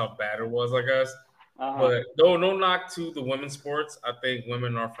 so that's how bad it was, I guess. Uh huh. But no knock to the women's sports. I think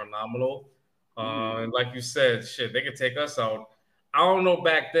women are phenomenal. Mm-hmm. And like you said, shit, they could take us out. I don't know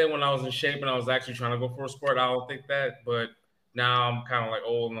back then when I was in shape and I was actually trying to go for a sport. I don't think that, but now I'm kind of like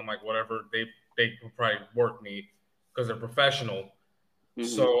old and I'm like whatever. They could probably work me because they're professional. Mm-hmm.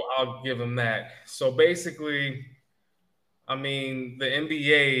 So I'll give them that. So basically, I mean, the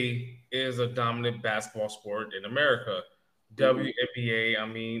NBA is a dominant basketball sport in America. Mm-hmm. WNBA, I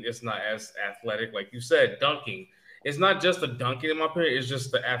mean, it's not as athletic, like you said, dunking. It's not just the dunking, in my opinion, it's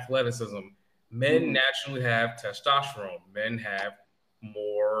just the athleticism. Men Mm-hmm. naturally have testosterone, men have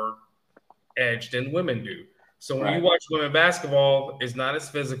more edge than women do. So when you Right. watch women basketball, it's not as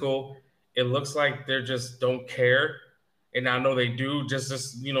physical. It looks like they just don't care. And I know they do,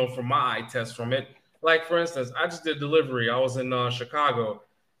 just from my eye test from it. Like for instance, I just did delivery. I was in Chicago.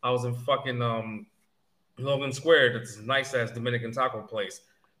 I was in fucking Logan Square. That's a nice ass Dominican taco place.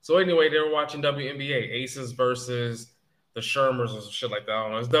 So anyway, they were watching WNBA Aces versus the Shermers or some shit like that. I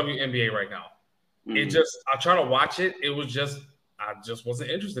don't know. It's WNBA right now. It Mm-hmm. just I try to watch it. It was just I just wasn't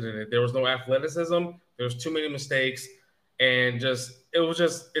interested in it. There was no athleticism. There was too many mistakes, and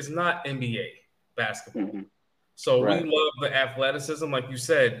it's not NBA basketball. Mm-hmm. So we Right. love the athleticism, like you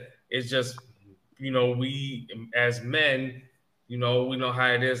said. It's just we as men, we know how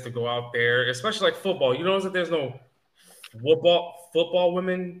it is to go out there, especially like football. You notice that there's no football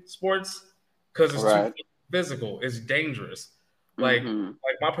women sports because it's too Right. physical. It's dangerous. Like Mm-hmm.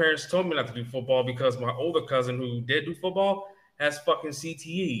 like my parents told me not to do football because my older cousin who did do football has fucking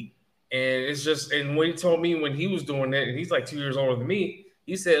CTE. And it's just and when he told me when he was doing it, and he's like 2 years older than me,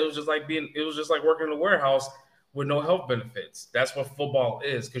 he said it was just like working in a warehouse with no health benefits. That's what football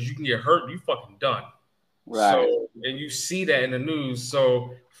is, because you can get hurt, you fucking done. Right. So and you see that in the news.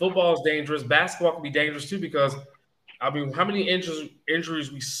 So football is dangerous. Basketball can be dangerous too because I mean, how many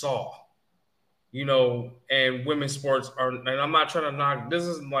injuries we saw, and women's sports are, and I'm not trying to knock, this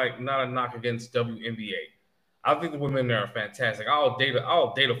is like not a knock against WNBA. I think the women there are fantastic. I'll date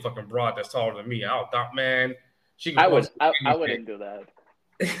a fucking broad that's taller than me. Man, she can I punch would. I anything. wouldn't do that.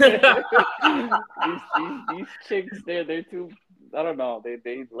 These chicks, they're too. I don't know.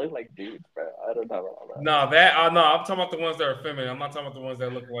 They look like dudes, bro. I don't know about No, I'm talking about the ones that are feminine. I'm not talking about the ones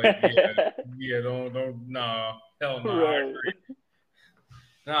that look like, that. don't, no, hell no. Right.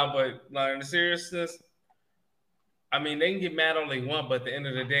 No, but like, in the seriousness, I mean, they can get mad all they want, but at the end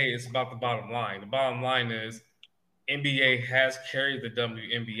of the day, it's about the bottom line. The bottom line is NBA has carried the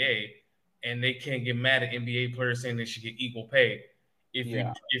WNBA, and they can't get mad at NBA players saying they should get equal pay.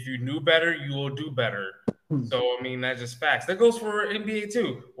 Yeah. If you knew better, you will do better. So I mean, that's just facts. That goes for NBA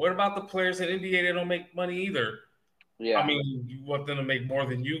too. What about the players in NBA that don't make money either? I Yeah. mean, you want them to make more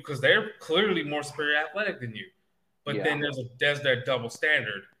than you because they're clearly more superior athletic than you. But Yeah. then there's that double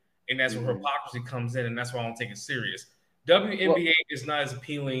standard, and that's where Mm-hmm. hypocrisy comes in, and that's why I don't take it serious. Well, WNBA is not as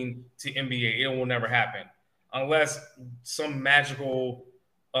appealing to NBA. It will never happen unless some magical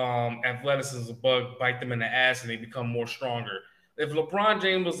athleticism bug bite them in the ass and they become more stronger. If LeBron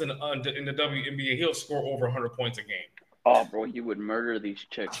James was in the WNBA, he'll score over 100 points a game. Oh, bro, he would murder these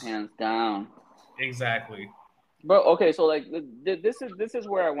chicks hands down. Exactly. Bro, okay, so like this is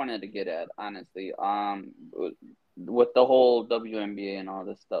where I wanted to get at, honestly. With the whole WNBA and all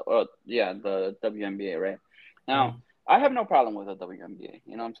this stuff. Oh, yeah, the WNBA, right? Now, Mm. I have no problem with the WNBA.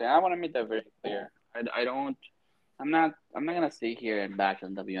 You know what I'm saying? I want to make that very clear. I don't. I'm not gonna sit here and bash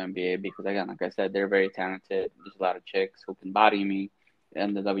on WNBA because again, like I said, they're very talented. There's a lot of chicks who can body me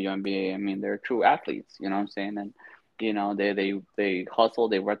in the WNBA. I mean, they're true athletes. You know what I'm saying? And they hustle.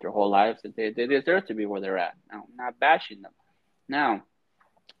 They work their whole lives. They deserve to be where they're at. Now, I'm not bashing them. Now,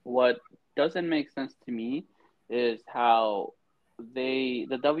 what doesn't make sense to me is how the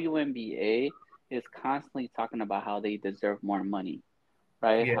WNBA is constantly talking about how they deserve more money,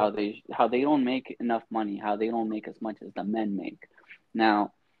 right? Yeah. How they don't make enough money, how they don't make as much as the men make.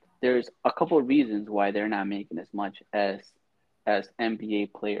 Now, there's a couple of reasons why they're not making as much as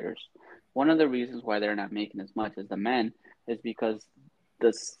NBA players. One of the reasons why they're not making as much as the men is because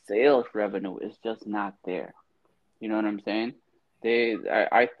the sales revenue is just not there. You know what I'm saying?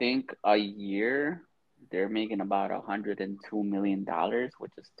 I think a year they're making about $102 million,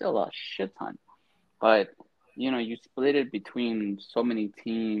 which is still a shit ton. But you split it between so many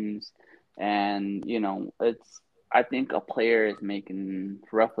teams, and it's. I think a player is making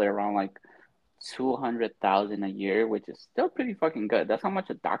roughly around like 200,000 a year, which is still pretty fucking good. That's how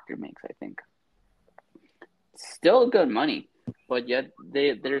much a doctor makes, I think. Still good money, but yet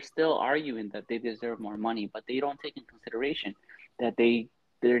they're still arguing that they deserve more money, but they don't take in consideration that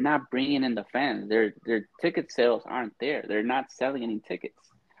they're not bringing in the fans. Their ticket sales aren't there. They're not selling any tickets.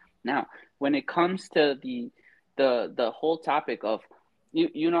 Now, when it comes to the whole topic of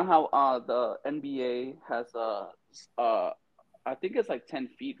you know how the NBA has uh I think it's like 10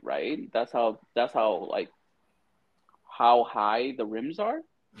 feet, right? That's how like how high the rims are.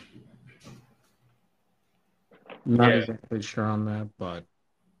 Not Yeah. exactly sure on that, but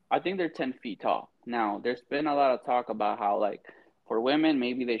I think they're 10 feet tall. Now, there's been a lot of talk about how, like, for women,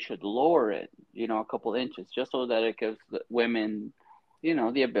 maybe they should lower it, a couple inches, just so that it gives the women,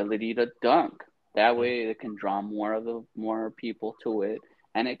 the ability to dunk. That Mm. way, it can draw more people to it,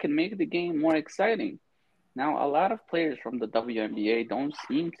 and it can make the game more exciting. Now, a lot of players from the WNBA don't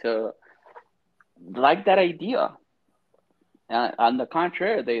seem to like that idea. On the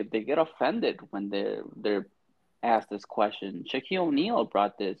contrary, they get offended when they're asked this question. Shaquille O'Neal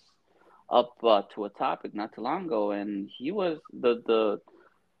brought this up to a topic not too long ago, and he was the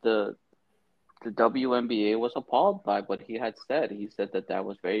the WNBA was appalled by what he had said. He said that that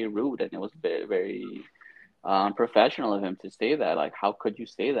was very rude and it was very very unprofessional of him to say that. Like, how could you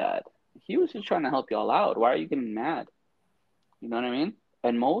say that? He was just trying to help y'all out. Why are you getting mad? You know what I mean?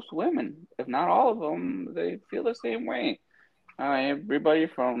 And most women, if not all of them, they feel the same way. Everybody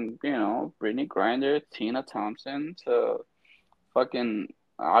from Brittany Griner, Tina Thompson to fucking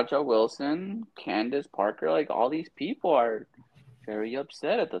Aja Wilson, Candace Parker, like all these people are very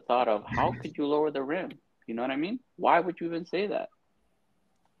upset at the thought of how could you lower the rim? You know what I mean? Why would you even say that?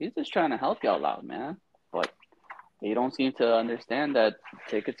 He's just trying to help y'all out, man. But they don't seem to understand that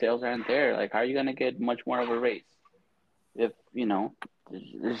ticket sales aren't there. Like, how are you gonna get much more of a raise if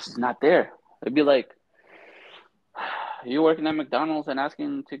it's just not there? It'd be like you working at McDonald's and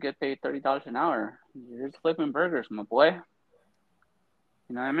asking to get paid $30 an hour. You're just flipping burgers, my boy.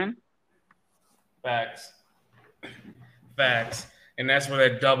 You know what I mean? Facts. Facts. And that's where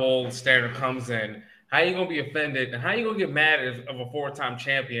that double standard comes in. How you gonna be offended and how you gonna get mad of a four-time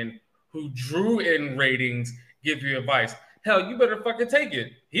champion who drew in ratings give you advice? Hell, you better fucking take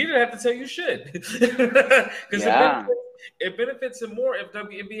it. He didn't have to tell you shit. Because Yeah, it benefits him more if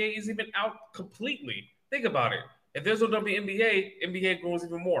WNBA is even out completely. Think about it. If there's no WNBA, NBA grows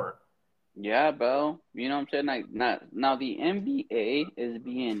even more. yeah, bro. You know what I'm saying? Like, not now the NBA is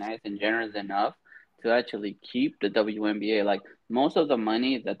being nice and generous enough to actually keep the WNBA. Like, most of the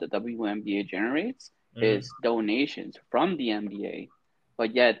money that the WNBA generates Mhm. is donations from the NBA,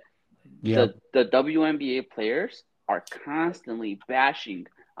 but yet yep. the WNBA players are constantly bashing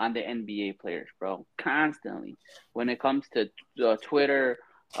on the NBA players, bro. Constantly. When it comes to Twitter,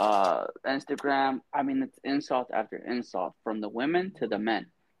 Instagram, I mean, it's insult after insult from the women to the men.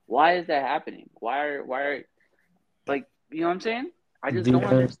 Why is that happening? Why are like you know what I'm saying? I just don't The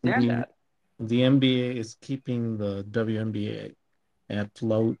understand that. the NBA is keeping the WNBA at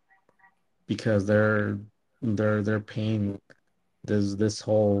float because they're paying this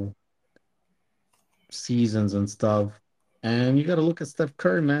whole seasons and stuff. And you got to look at Steph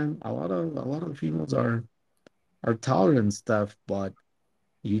Curry, man. A lot of the females are taller and stuff, but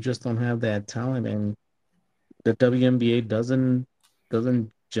you just don't have that talent. And the WNBA doesn't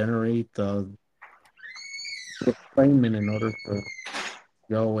generate the payment in order to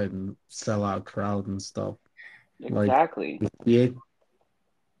go and sell out crowds and stuff. Like Exactly. the NBA,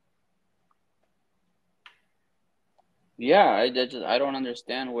 Yeah, I don't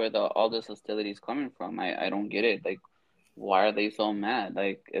understand where the all this hostility is coming from. I don't get it. Like, why are they so mad?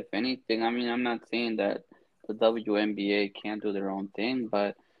 Like, if anything, I mean, I'm not saying that the WNBA can't do their own thing,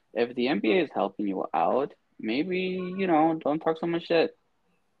 but if the NBA is helping you out, maybe, don't talk so much shit.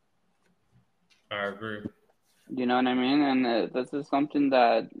 I agree. You know what I mean? And this is something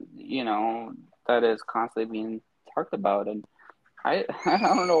that, that is constantly being talked about. And I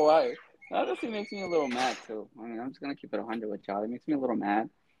don't know why. That honestly makes me a little mad too. I mean, I'm just gonna keep it 100 with y'all. It makes me a little mad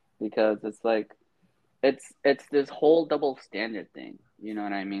because it's like it's this whole double standard thing. You know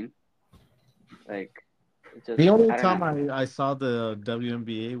what I mean? Like, it just the only I don't time know. I saw the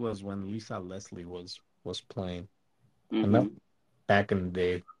WNBA was when Lisa Leslie was playing, and that Mhm. back in the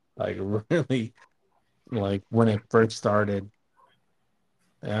day, like really, like when it first started,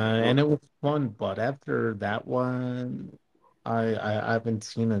 and it was fun. But after that one, I haven't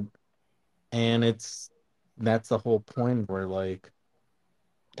seen it, and that's the whole point where like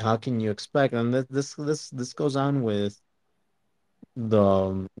how can you expect? And this goes on with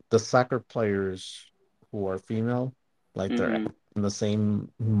the soccer players who are female, like they're Mhm. in the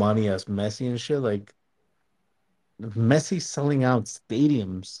same money as Messi and shit. Like Messi selling out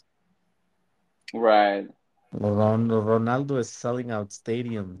stadiums. Right. Ronaldo is selling out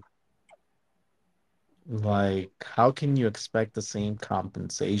stadiums. Like, how can you expect the same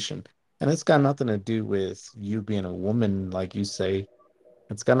compensation? And it's got nothing to do with you being a woman, like you say.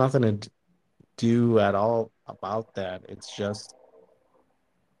 It's got nothing to do at all about that. It's just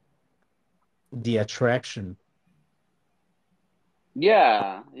the attraction.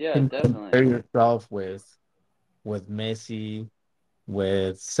 Yeah. Yeah. You can compare Definitely. yourself with Messi,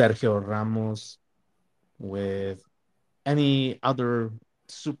 with Sergio Ramos, with any other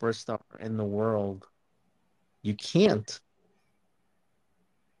superstar in the world. You can't.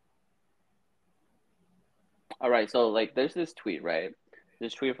 All right. So like, there's this tweet, right?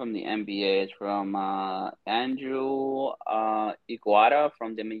 This tweet from the NBA. It's from Andrew Iguodala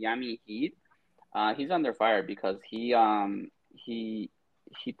from the Miami Heat. He's under fire because he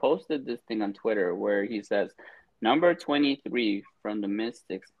posted this thing on Twitter where he says number 23 from the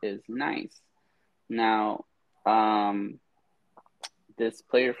Mystics is nice. Now, um, this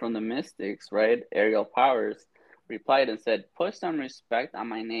player from the Mystics, right, Ariel Powers, replied and said, "Put some respect on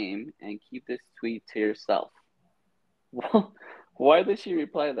my name and keep this tweet to yourself." Well, why did she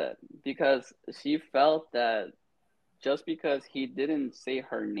reply that? Because she felt that just because he didn't say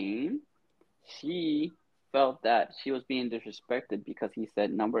her name, she felt that she was being disrespected because he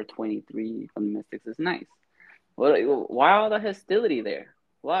said number 23 from the Mystics is nice. Well, why all the hostility there?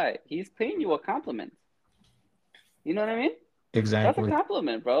 Why? He's paying you a compliment. You know what I mean? That's a Exactly.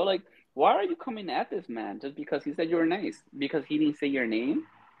 compliment, bro. Like, why are you coming at this man just because he said you were nice? Because he didn't say your name?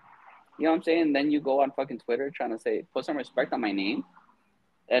 You know what I'm saying? Then you go on fucking Twitter trying to say, put some respect on my name.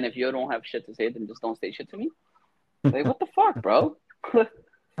 And if you don't have shit to say, then just don't say shit to me. Like, what the fuck, bro?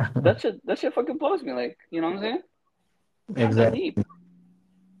 that shit fucking blows me. Like, you know what I'm saying? Not that Exactly. deep.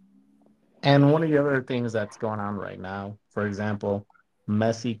 And one of the other things that's going on right now, for example,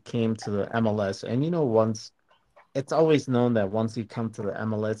 Messi came to the MLS, and once it's always known that once you come to the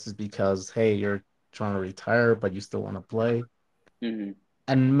MLS is because hey, you're trying to retire, but you still want to play. Mm-hmm.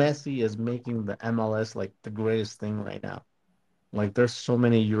 And Messi is making the MLS like the greatest thing right now. Like there's so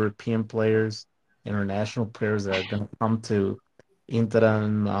many European players, international players that are gonna come to Inter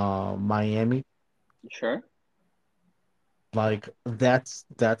and Miami. Sure. Like that's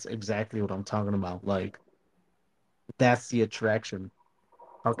exactly what I'm talking about. Like that's the attraction.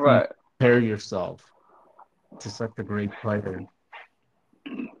 How can you Right. compare yourself to such a great player?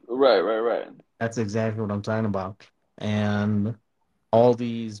 Right, right, right. That's exactly what I'm talking about. And all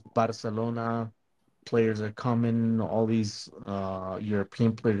these Barcelona players are coming, all these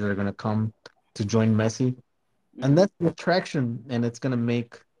European players are going to come to join Messi. And Mm-hmm. that's the attraction, and it's going to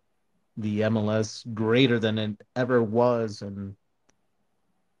make the MLS greater than it ever was. And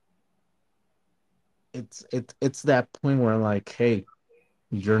it's that point where like, hey,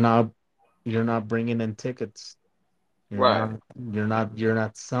 you're not you're not bringing in tickets. You're Right. not you're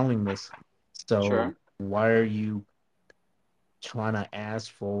not selling this. So Sure. why are you trying to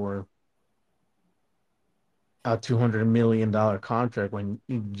ask for a $200 million contract when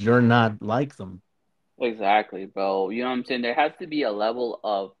you're not like them? Exactly, bro. You know what I'm saying? There has to be a level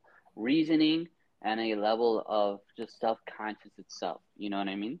of reasoning and a level of just self conscious itself. You know what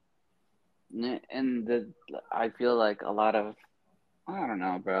I mean? And I feel like a lot of I don't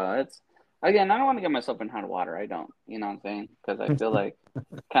know, bro. It's again, I don't want to get myself in hot water. I don't, you know what I'm saying? Because I feel like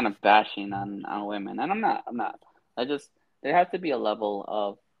kind of bashing on women, and I'm not. I'm not. I just there has to be a level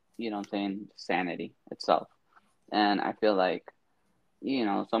of you know what I'm saying sanity itself, and I feel like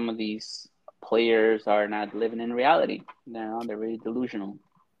some of these players are not living in reality. They're really delusional.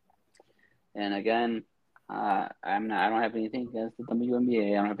 And again, I'm not. I don't have anything against the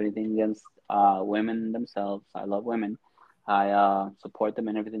WNBA. I don't have anything against women themselves. I love women. I support them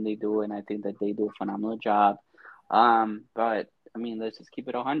in everything they do, and I think that they do a phenomenal job. But I mean, let's just keep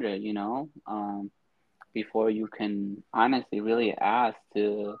it 100. Before you can honestly really ask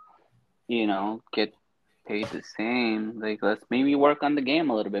to get paid the same. Like, let's maybe work on the game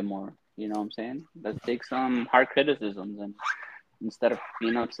a little bit more. You know what I'm saying? Let's take some hard criticisms and instead of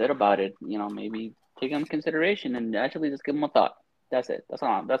being upset about it, maybe take into consideration and actually just give them a thought. That's it. That's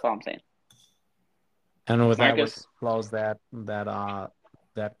all I'm saying. And with that, we can Marcus, close that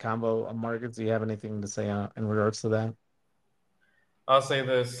combo. Marcus, do you have anything to say in regards to that? I'll say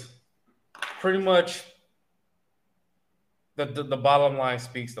this: pretty much the bottom line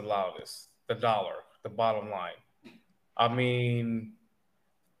speaks the loudest. The dollar, the bottom line. I mean,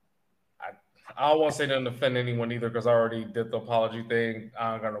 I I don't want to say nothing to offend anyone either because I already did the apology thing.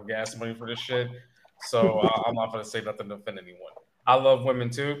 I don't got no gas money for this shit, so I'm not gonna say nothing to offend anyone. I love women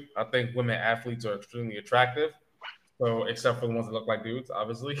too. I think women athletes are extremely attractive. So except for the ones that look like dudes,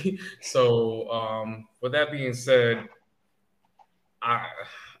 obviously. So with that being said, I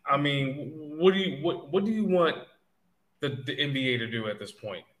I mean, what do you want the NBA to do at this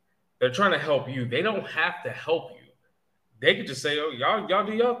point? They're trying to help you. They don't have to help you. They could just say, "Oh, y'all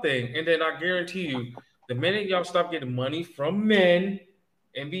do y'all thing," and then I guarantee you, the minute y'all stop getting money from men,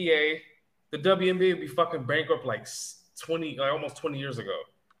 NBA, the WNBA will be fucking bankrupt like 20, like almost 20 years ago.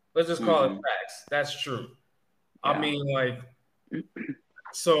 Let's just call it mm-hmm. facts. That's true. I Yeah, mean, like,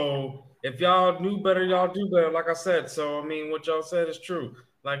 so if y'all knew better, y'all do better. Like I said, so I mean, what y'all said is true.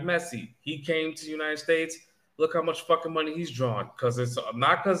 Like Messi, he came to the United States. Look how much fucking money he's drawn. Because it's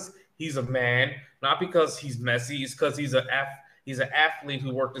not because he's a man, not because he's Messi. It's because he's an athlete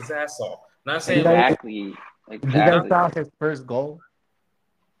who worked his ass off. Not You saying guys, exactly, you guys not exactly. saw his first goal.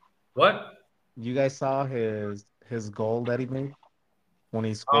 what. You guys saw his goal that he made when he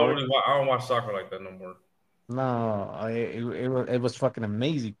I don't scored. really. I don't watch soccer like that no more. No, it was fucking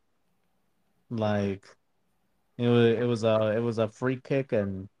amazing. Like it was a free kick,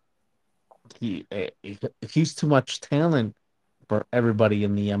 and he's too much talent for everybody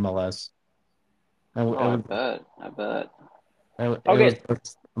in the MLS. And Oh, I bet, I bet. it was Okay,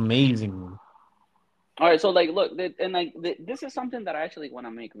 just amazing. all right. So like, look, and like, this is something that I actually want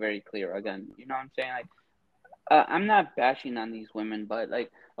to make very clear. Again, you know what I'm saying? Like, I'm not bashing on these women, but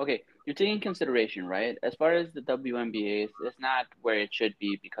like, okay, you're taking consideration, right? As far as the WNBA, it's not where it should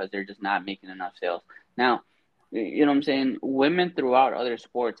be because they're just not making enough sales. Now, you know what I'm saying? Women throughout other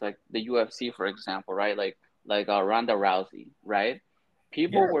sports, like the UFC, for example, right? Like Ronda Rousey, right? Yeah,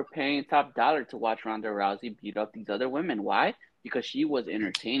 People were paying top dollar to watch Ronda Rousey beat up these other women. Why? Because she was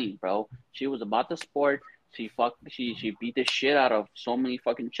entertaining, bro. She was about the sport. She beat the shit out of so many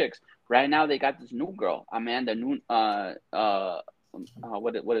fucking chicks. Right now they got this new girl, Amanda Noon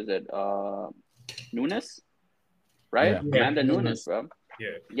what is it? Nunes, right? Yeah. yeah, Amanda Nunes, bro.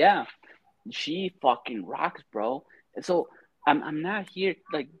 yeah. Yeah, she fucking rocks, bro. And so I'm not here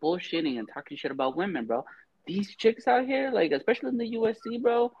like bullshitting and talking shit about women, bro. These chicks out here, like especially in the USC,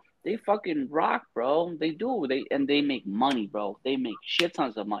 bro, they fucking rock, bro. They do. They make money, bro. They make shit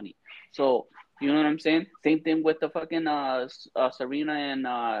tons of money. So you know what I'm saying? Same thing with the fucking Serena and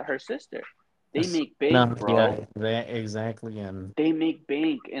her sister. They make bank, No, bro. yeah, exactly, They make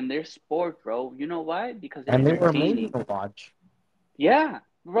bank in their sport, bro. You know why? Because they're and they were amazing entertaining. to watch. Yeah,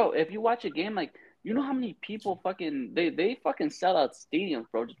 bro. If you watch a game, like you know how many people fucking they fucking sell out stadiums,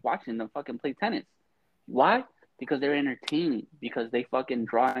 bro, just watching them fucking play tennis. Why? Because they're entertaining. Because they fucking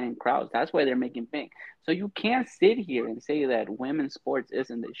draw in crowds. That's why they're making bank. So you can't sit here and say that women's sports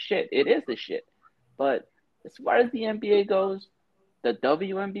isn't the shit. It is the shit. But as far as the NBA goes, the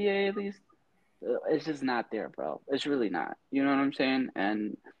WNBA at least, it's just not there, bro. It's really not. You know what I'm saying?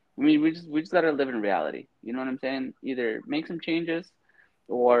 And I mean, we just gotta live in reality. You know what I'm saying? Either make some changes,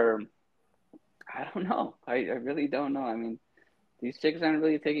 or I don't know. I really don't know. I mean, these chicks aren't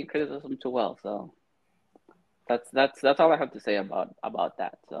really taking criticism too well. So that's all I have to say about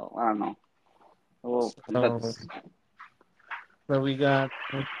that. So I don't know. Well, So, that's so we got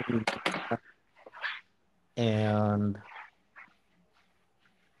and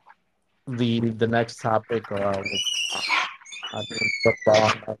the next topic, which I think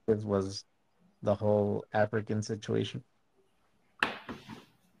football was. the whole African situation?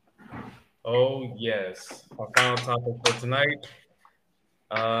 Oh yes, our final topic for tonight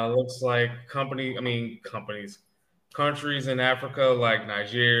looks like companies, countries in Africa like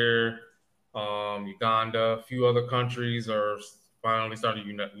Niger, Uganda, a few other countries are finally starting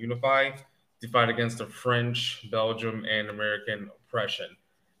to unify to fight against the French, Belgium, and American oppression.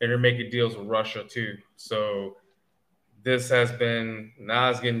 And they're making deals with Russia too. So this has been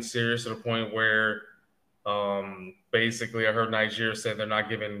now it's getting serious to the point where basically I heard Nigeria said they're not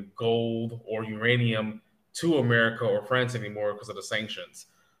giving gold or uranium to America or France anymore because of the sanctions.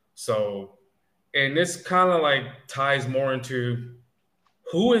 So, and this kind of like ties more into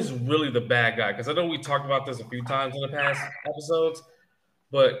who is really the bad guy. Because I know we talked about this a few times in the past episodes,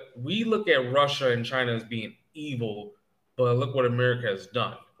 but we look at Russia and China as being evil, but look what America has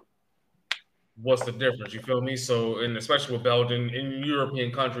done. What's the difference? You feel me? So, and especially with Belgium and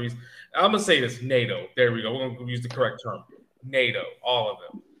European countries, I'm gonna say this: NATO. There we go. We're gonna use the correct term. NATO, all of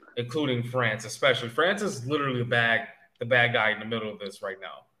them, including France, especially. France is literally the bad guy in the middle of this right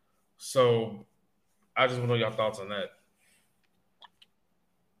now. So, I just want to know your thoughts on that.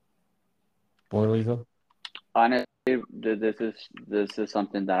 Boy Lethal? Honestly, this is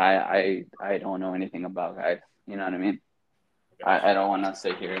something that I don't know anything about, guys. You know what I mean? I Gotcha. don't want to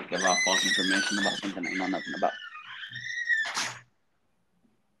sit here and give out false information about something I know nothing about.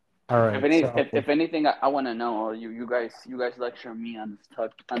 All If right. any, So if anything, I want to know, or you guys lecture me on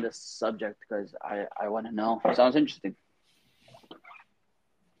this subject because I want to know. Sounds interesting.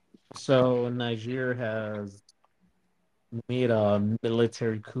 Niger has made a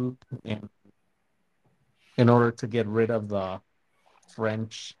military coup in order to get rid of the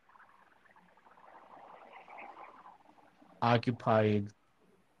French occupied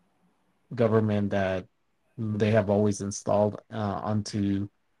government that they have always installed onto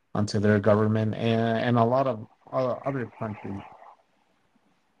their government and a lot of other countries.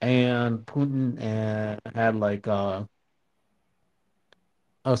 And Putin had like a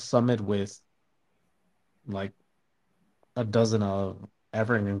summit with like a dozen of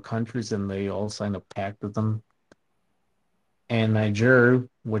African countries, and they all signed a pact with them. And Niger,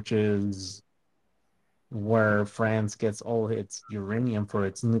 which is where France gets all its uranium for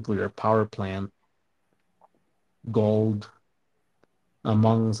its nuclear power plant, gold,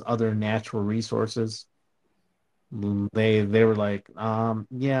 amongst other natural resources. They were like,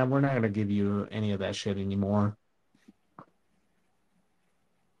 yeah, we're not gonna give you any of that shit anymore.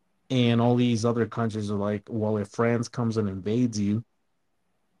 And all these other countries are like, well, if France comes and invades you,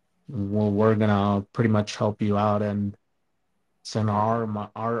 well, we're gonna pretty much help you out and send our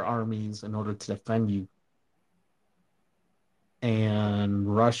armies in order to defend you.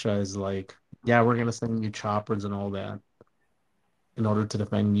 And Russia is like, yeah, we're gonna send you choppers and all that in order to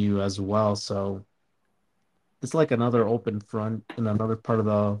defend you as well. So it's like another open front in another part of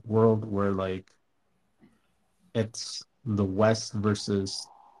the world where like it's the West versus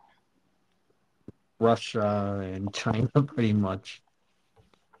Russia and China pretty much.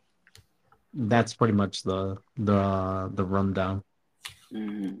 That's pretty much the rundown.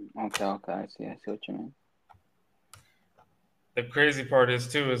 Okay, okay. I see what you mean. The crazy part is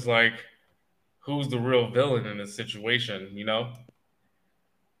too is like who's the real villain in this situation? You know,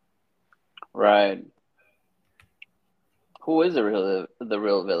 Right. Who is the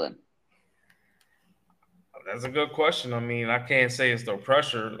real villain? that's a good question. I mean, I can't say it's the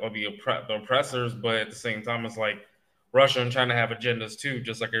oppressor or the oppressors, but at the same time, it's like Russia and China have agendas too,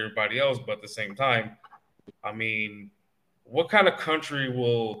 just like everybody else. But at the same time, I mean, what kind of country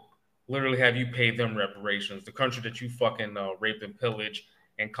will literally have you pay them reparations? The country that you fucking raped and pillaged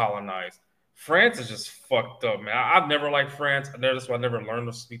and colonized. France is just fucked up, man. I've never liked France. That's why I never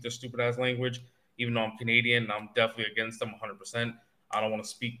learned to speak their stupid ass language. Even though I'm Canadian, I'm definitely against them 100%. I don't want to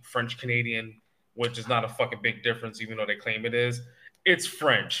speak French Canadian, which is not a fucking big difference, even though they claim it is. It's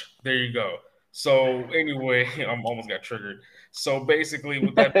French. There you go. So anyway, I'm almost got triggered. So basically,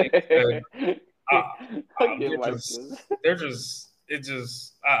 with that being said, I, Okay, they're Marcus. just they're just it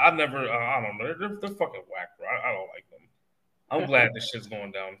just I never I don't know they're fucking whack, bro. I don't like them. I'm glad this shit's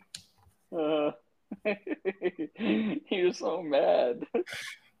going down. Uh, you're so mad.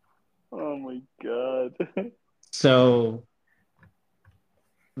 Oh my god. So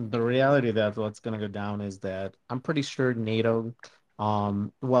the reality that what's going to go down is that I'm pretty sure NATO,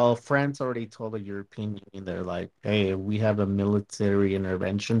 well, France already told the European Union, they're like, hey, we have a military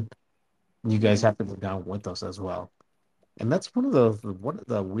intervention. You guys Mhm. have to go down with us as well. And that's one of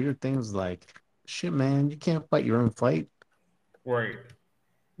the weird things. Like, shit, man, you can't fight your own fight. Right.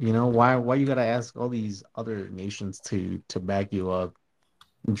 You know why? Why you gotta ask all these other nations to back you up?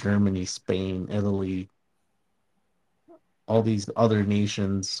 Germany, Spain, Italy, all these other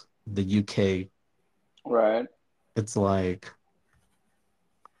nations, the UK. Right. It's like,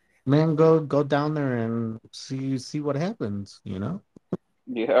 man, go down there and see what happens, you know?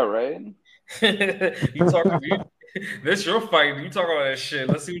 Yeah. Right. You talking you this your fight. You talk about that shit.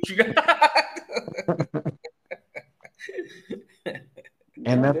 Let's see what you got.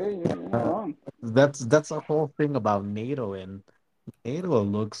 And Yeah. There you're not uh, wrong. that's the whole thing about NATO, and NATO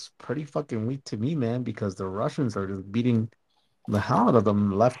looks pretty fucking weak to me, man, because the Russians are just beating the hell out of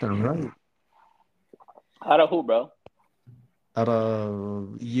them left and right Out of who, bro? out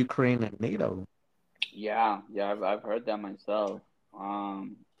of Ukraine and NATO. Yeah. Yeah. I've heard that myself.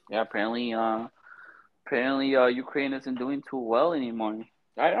 Yeah. Apparently, Ukraine isn't doing too well anymore.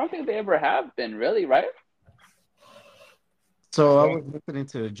 I don't think they ever have been, really, right? So I was listening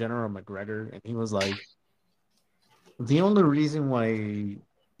to General McGregor, and he was like, the only reason why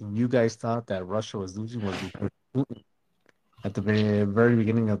you guys thought that Russia was losing was because Putin, at the very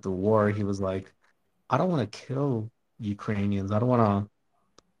beginning of the war, he was like, I don't want to kill Ukrainians. I don't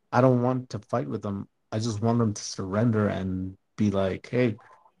want to fight with them. I just want them to surrender and be like, hey,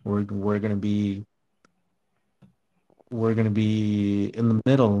 we're gonna be in the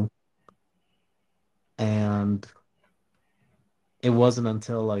middle. And it wasn't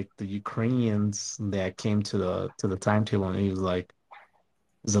until like the Ukrainians that came to the timetable, and he was like,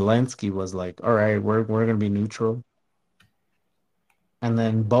 Zelensky was like, all right, we're gonna be neutral. And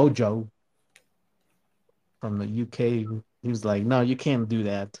then Bojo from the UK, he was like, no, you can't do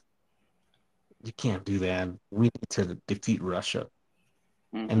that. You can't do that. We need to defeat Russia.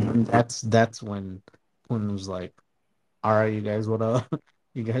 And Mm-hmm. then that's when Putin was like, all right, you guys wanna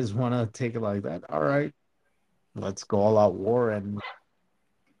you guys wanna take it like that? All right, let's go all out war. And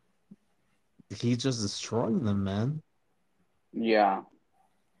he's just destroying them, man. Yeah.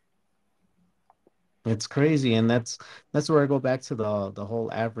 It's crazy. And that's where I go back to the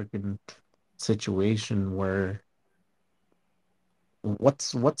whole African situation where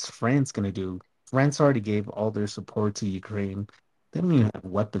what's France gonna do? France already gave all their support to Ukraine. They don't even have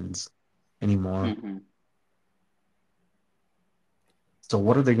weapons anymore. Mm-hmm. So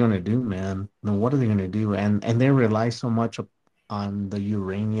what are they gonna do, man? No, what are they gonna do? And they rely so much on the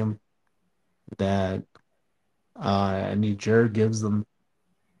uranium that Niger gives them.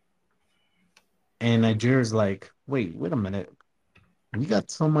 And Nigeria's like, wait a minute. We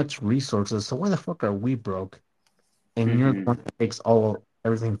got so much resources, so why the fuck are we broke? And you're the Mm-hmm. one that takes all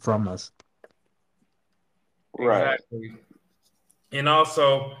everything from us. Right. Exactly. And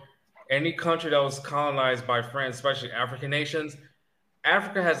also, any country that was colonized by France, especially African nations,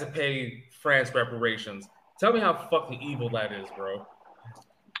 Africa has to pay France reparations. Tell me how fucking evil that is, bro.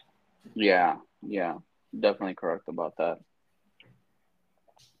 Yeah. Yeah. Definitely correct about that.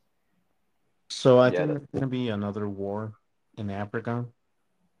 So I Yeah. think there's gonna be another war in Africa.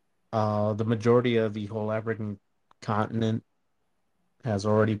 The majority of the whole African continent has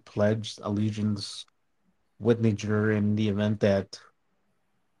already pledged allegiance with Niger in the event that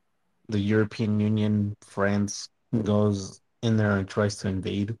the European Union, France, goes in there and tries to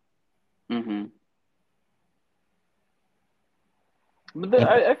invade. Mm-hmm. But And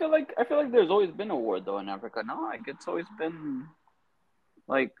I feel like there's always been a war though in Africa. No, like it's always been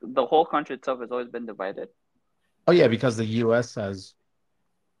like the whole country itself has always been divided. oh yeah, because the US has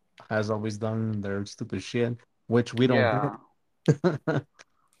always done their stupid shit, which we don't Yeah. get.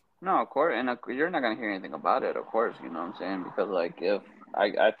 No, of course, and you're not gonna hear anything about it, of course. You know what I'm saying? Because like, if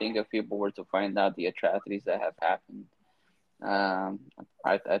I think if people were to find out the atrocities that have happened, um,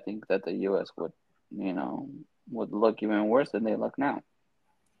 I think that the U.S. would, you know, would look even worse than they look now,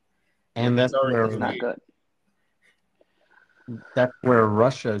 And which It's already is too not late. good. that's where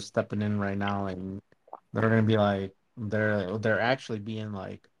Russia is stepping in right now, and they're gonna be like, they're actually being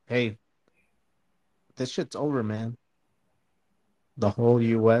like, hey, this shit's over, man. The whole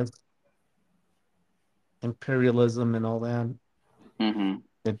US imperialism and all that, Mm-hmm.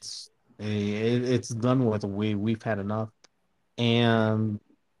 it's it's done with. We've had enough. And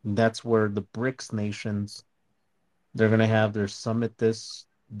that's where the BRICS nations, they're gonna have their summit this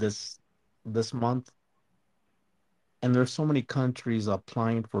this month, and there's so many countries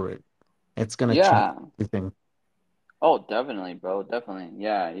applying for it. It's gonna change Yeah. everything. Oh, definitely, bro. Definitely.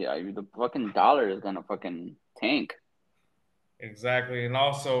 Yeah. Yeah. The fucking dollar is gonna fucking tank. Exactly. And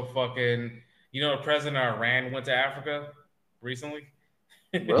also, fucking, the president of Iran went to Africa recently?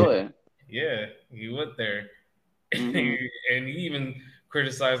 Yeah, Really. Yeah, he went there. Mm-hmm. And he even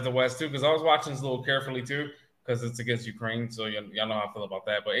criticized the West too, because I was watching this a little carefully too, because it's against Ukraine, so y'all know how I feel about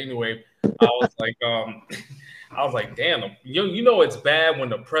that. But anyway, I was like, I was like, damn, you know it's bad when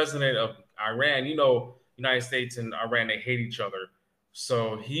the president of Iran, you know, United States and Iran, they hate each other.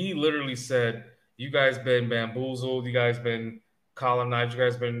 So he literally said, you guys been bamboozled, you guys been colonized, you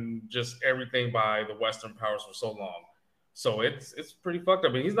guys been just everything by the Western powers for so long. So it's pretty fucked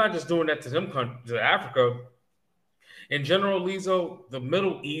up. And he's not just doing that to them to Africa. In general, Lizo, the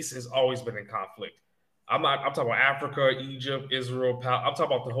Middle East has always been in conflict. I'm talking about Africa, Egypt, Israel, I'm talking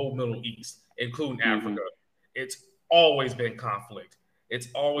about the whole Middle East, including Mm-hmm. Africa. It's always been conflict. It's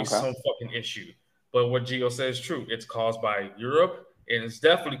always Okay. some fucking issue. But what Gio says is true. It's caused by Europe, and it's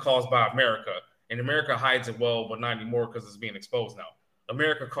definitely caused by America. And America hides it well, but not anymore because it's being exposed now.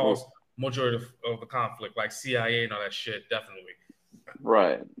 America caused majority of the conflict, like CIA and all that shit, definitely.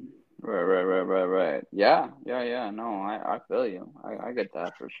 Right. Right. Yeah. No, I feel you. I get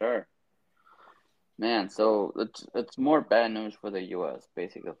that for sure. Man, so it's more bad news for the US,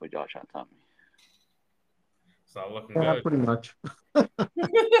 basically, for Josh and Tommy. It's not looking Yeah, good. pretty much.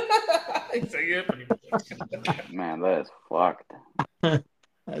 So, yeah, pretty much. Man, that is fucked.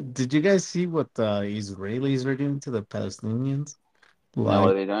 Did you guys see what the Israelis are doing to the Palestinians? Now, what Like,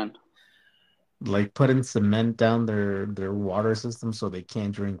 are they doing? putting cement down their water system so they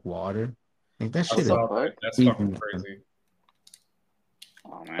can't drink water. Like that I What shit is the saw that. fuck? That's crazy, fucking man. crazy.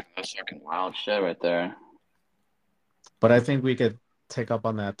 Oh man, that's fucking wild shit right there. But I think we could take up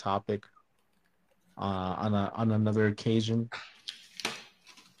on that topic on another occasion.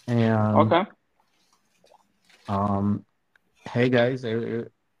 And Okay. um, hey guys,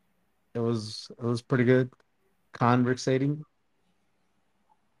 it was pretty good conversating.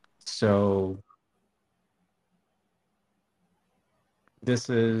 So this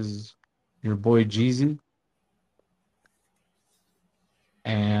is your boy Geezy,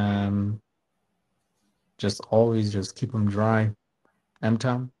 and just always just keep them dry. M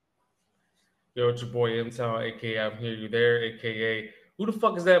Town. Yo, it's your boy M Town, aka I'm here, you there, aka who the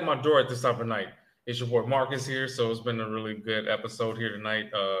fuck is that at my door at this time of night? It's your boy Marcus here. So it's been a really good episode here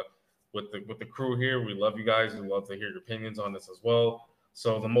tonight with the crew here. We love you guys. We love to hear your opinions on this as well.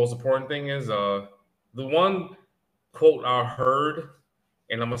 So the most important thing is the one quote I heard,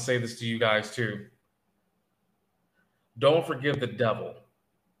 and I'm gonna say this to you guys too. Don't forgive the devil.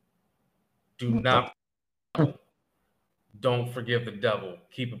 Do What the not don't forgive the devil.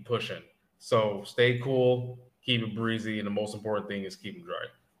 Keep it pushing. So stay cool, keep it breezy, and the most important thing is keep it dry.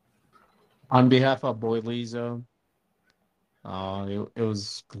 On behalf of Boy Lezo, it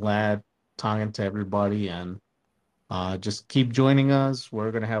was glad talking to everybody, and just keep joining us.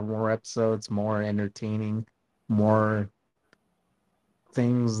 We're gonna have more episodes, more entertaining, more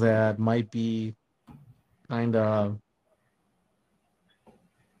things that might be kind of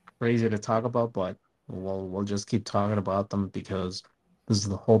crazy to talk about, but we'll just keep talking about them because this is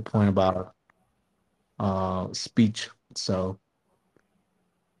the whole point about speech. So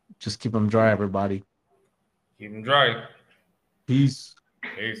just keep them dry, everybody. Keep them dry. Peace.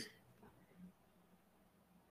 Peace.